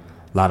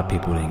 A lot of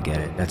people didn't get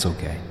it. That's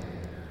okay.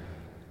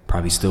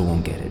 Probably still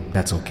won't get it.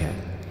 That's okay.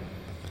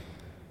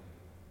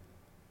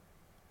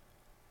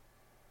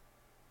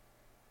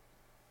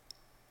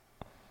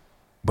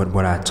 But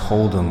what I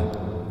told him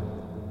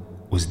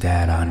was,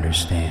 Dad, I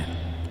understand.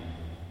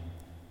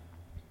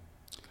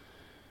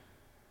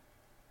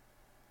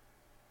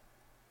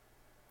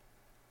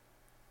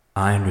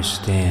 I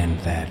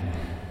understand that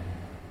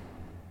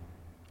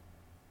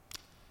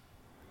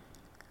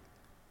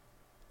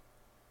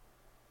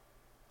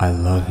I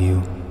love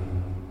you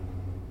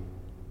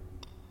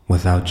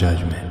without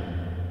judgment,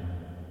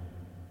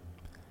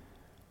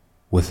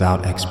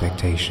 without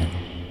expectation.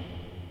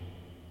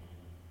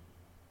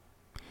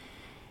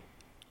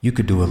 You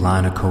could do a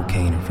line of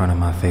cocaine in front of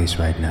my face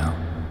right now.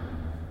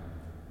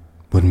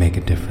 Wouldn't make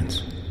a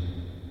difference.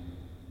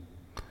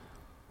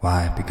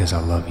 Why? Because I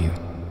love you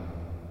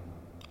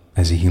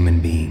as a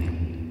human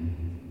being.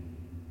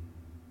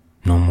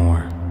 No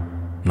more,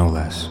 no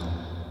less.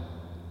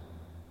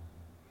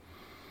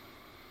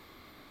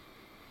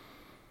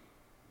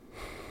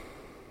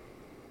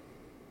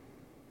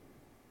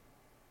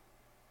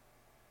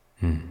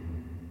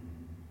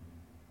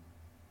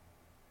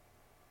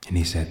 And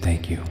he said,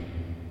 thank you.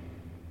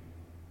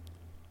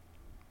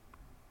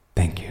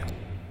 Thank you.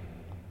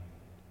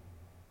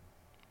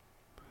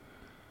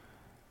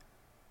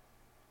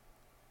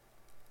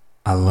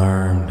 I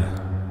learned,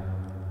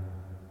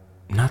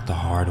 not the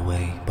hard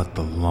way, but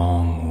the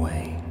long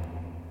way,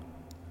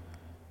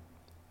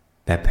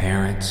 that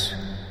parents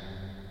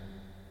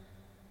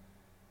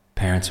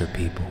are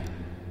people.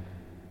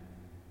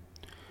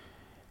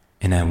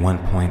 And at one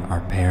point,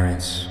 our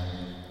parents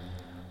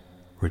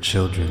were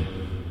children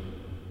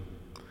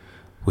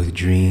with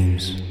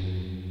dreams,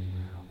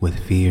 with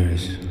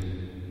fears,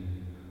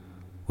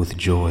 with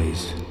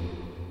joys.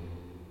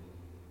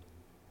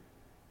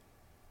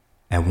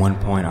 At one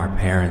point, our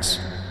parents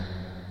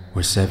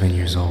were 7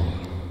 years old.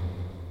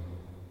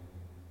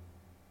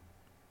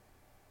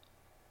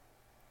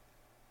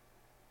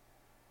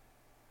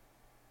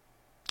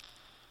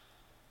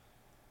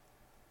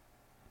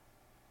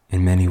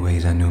 In many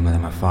ways, I knew that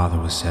my father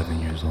was 7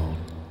 years old.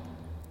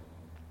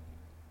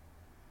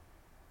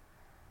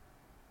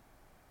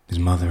 His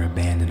mother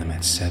abandoned him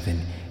at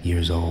 7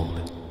 years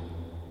old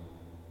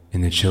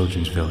in the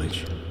children's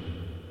village,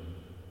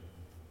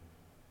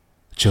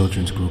 the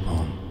children's group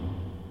home,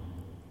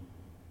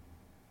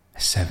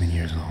 at 7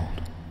 years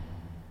old.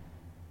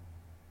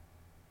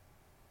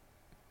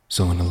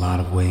 So in a lot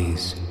of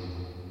ways,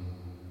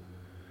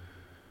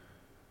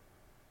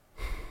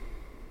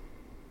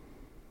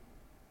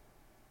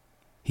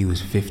 he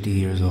was 50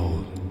 years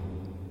old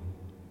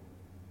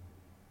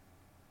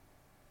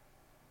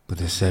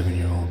with a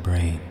 7-year-old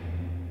brain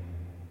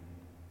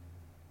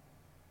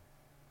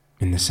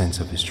in the sense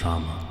of his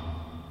trauma.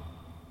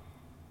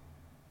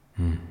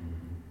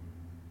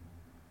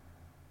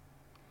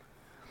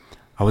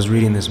 I was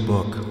reading this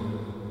book.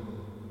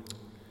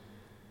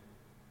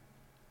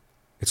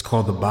 It's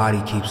called The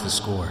Body Keeps the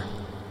Score.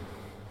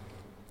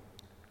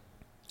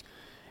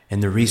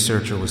 And the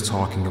researcher was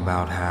talking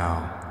about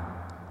how,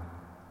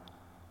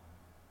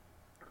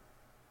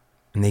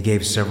 and they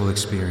gave several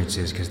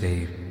experiences because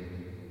they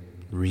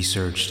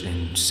researched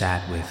and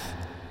sat with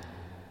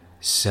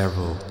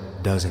several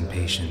dozen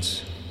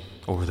patients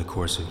over the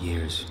course of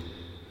years.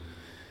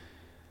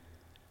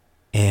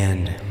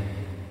 And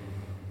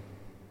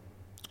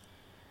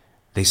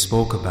they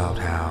spoke about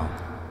how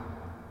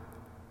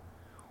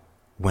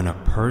when a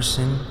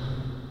person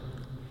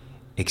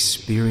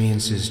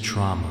experiences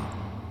trauma,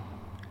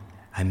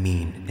 I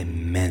mean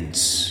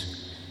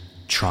immense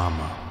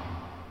trauma,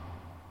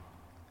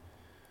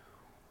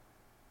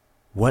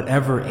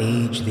 whatever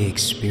age they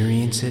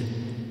experience it,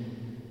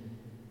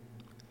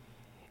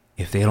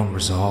 if they don't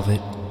resolve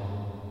it,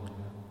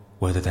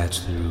 whether that's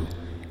through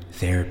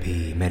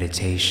therapy,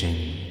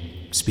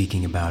 meditation,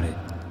 speaking about it,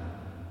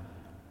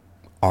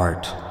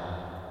 art,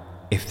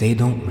 if they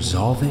don't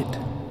resolve it,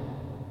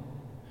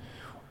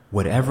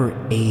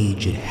 whatever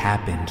age it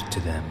happened to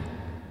them,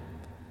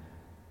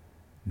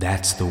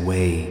 that's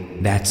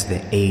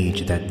the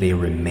age that they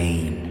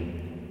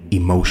remain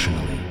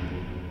emotionally.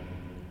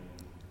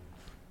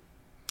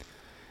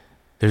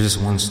 There's this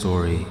one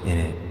story in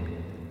it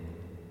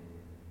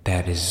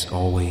that is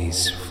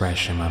always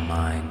fresh in my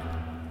mind.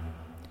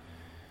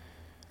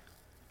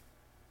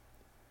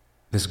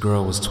 This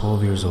girl was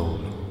 12 years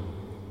old.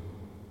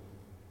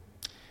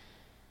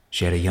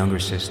 She had a younger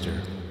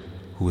sister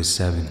who was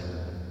 7.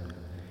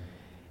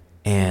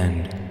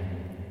 And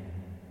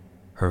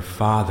her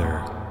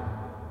father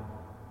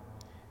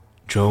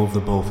drove the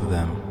both of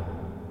them,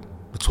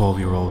 the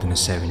 12-year-old and the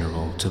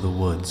 7-year-old, to the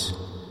woods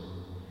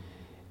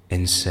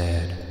and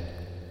said,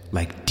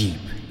 like deep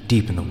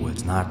in the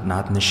woods,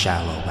 not in the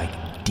shallow,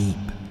 like deep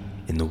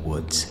in the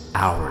woods,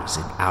 hours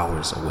and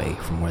hours away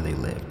from where they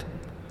lived.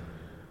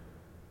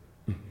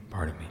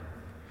 Pardon me.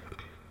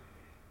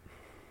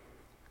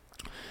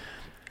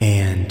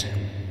 And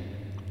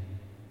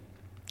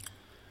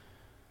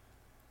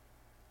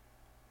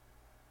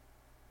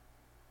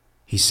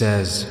he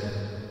says,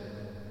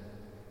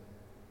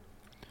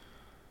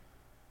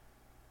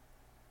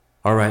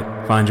 "All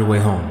right, find your way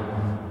home,"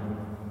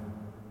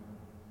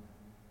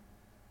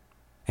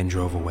 and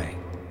drove away.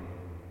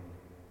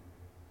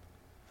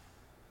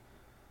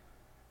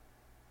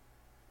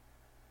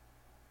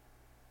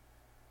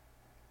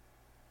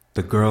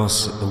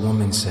 The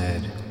woman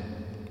said,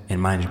 and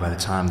mind you, by the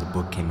time the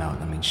book came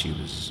out, I mean, she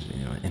was,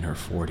 in her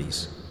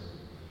 40s.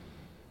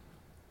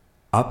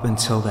 Up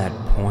until that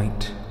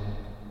point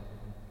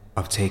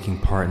of taking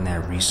part in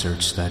that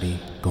research study,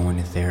 going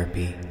to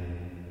therapy,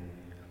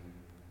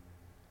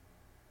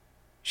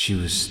 she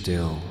was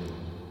still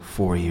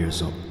 12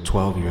 years old,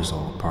 12 years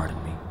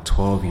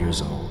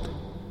old,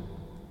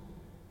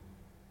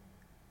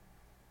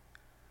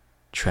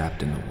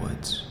 trapped in the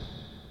woods.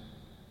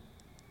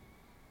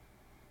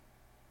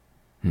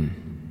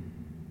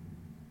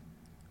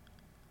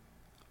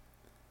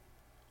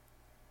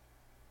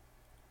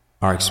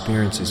 Our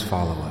experiences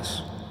follow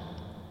us,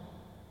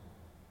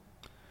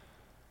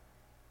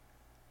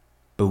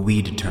 but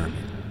we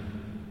determine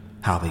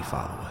how they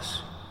follow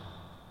us.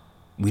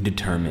 We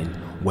determine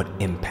what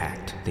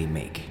impact they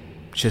make.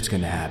 Shit's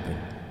gonna happen.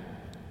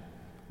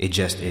 It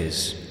just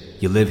is.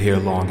 You live here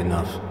long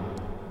enough,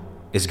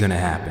 it's gonna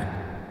happen.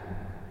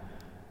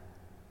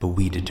 But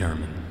we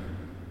determine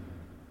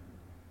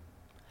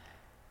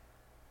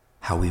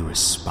how we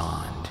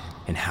respond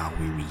and how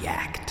we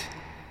react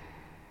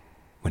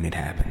when it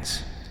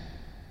happens.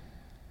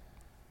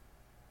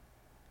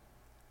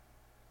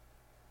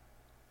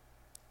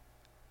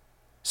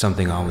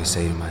 Something I always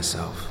say to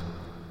myself: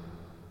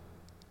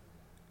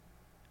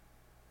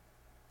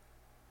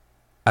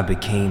 I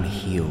became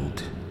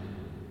healed,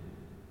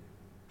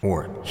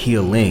 or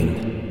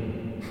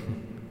healing.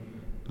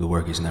 The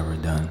work is never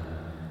done.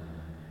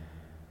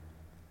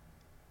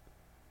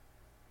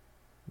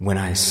 When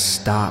I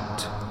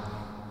stopped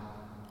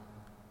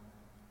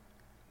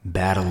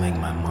battling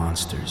my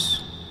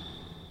monsters,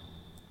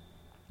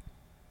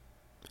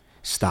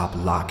 stopped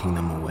locking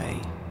them away,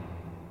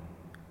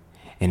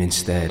 and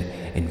instead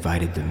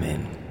invited them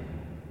in.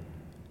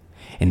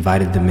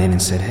 Invited them in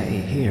and said,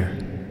 "Hey, here,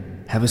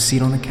 have a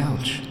seat on the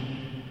couch.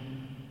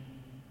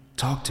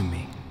 Talk to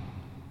me.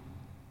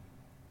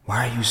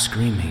 Why are you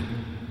screaming?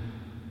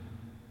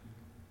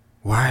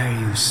 Why are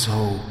you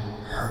so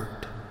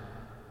hurt?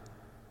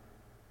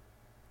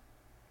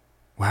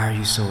 Why are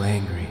you so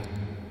angry?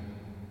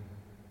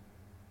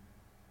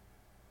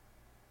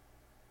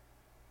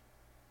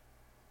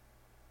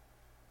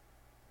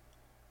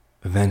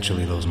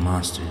 Eventually those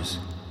monsters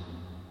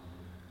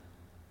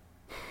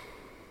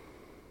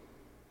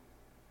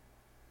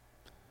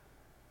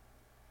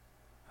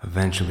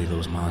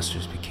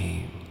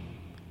became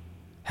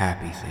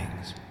happy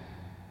things.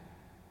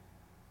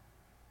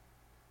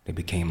 They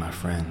became my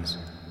friends,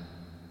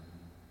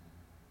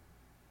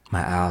 my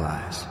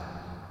allies.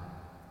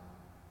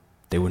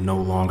 They were no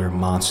longer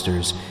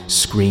monsters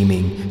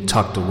screaming,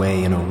 tucked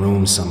away in a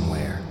room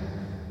somewhere.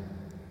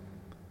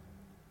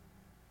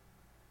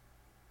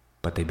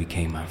 But they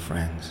became my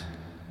friends.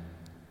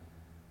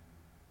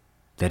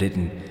 They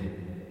didn't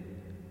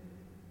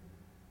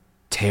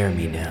tear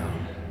me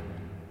down,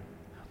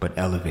 but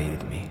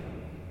elevated me.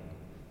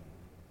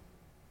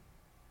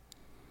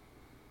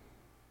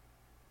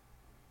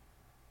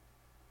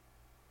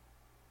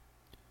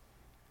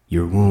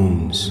 Your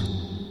wounds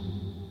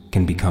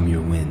can become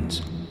your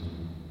wins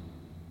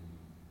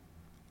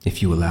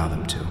if you allow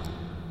them to.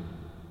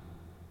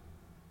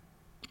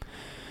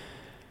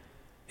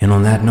 And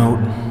on that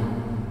note,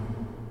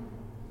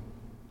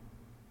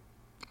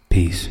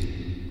 peace.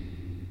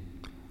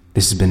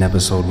 This has been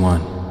episode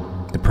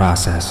 1, The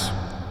Process.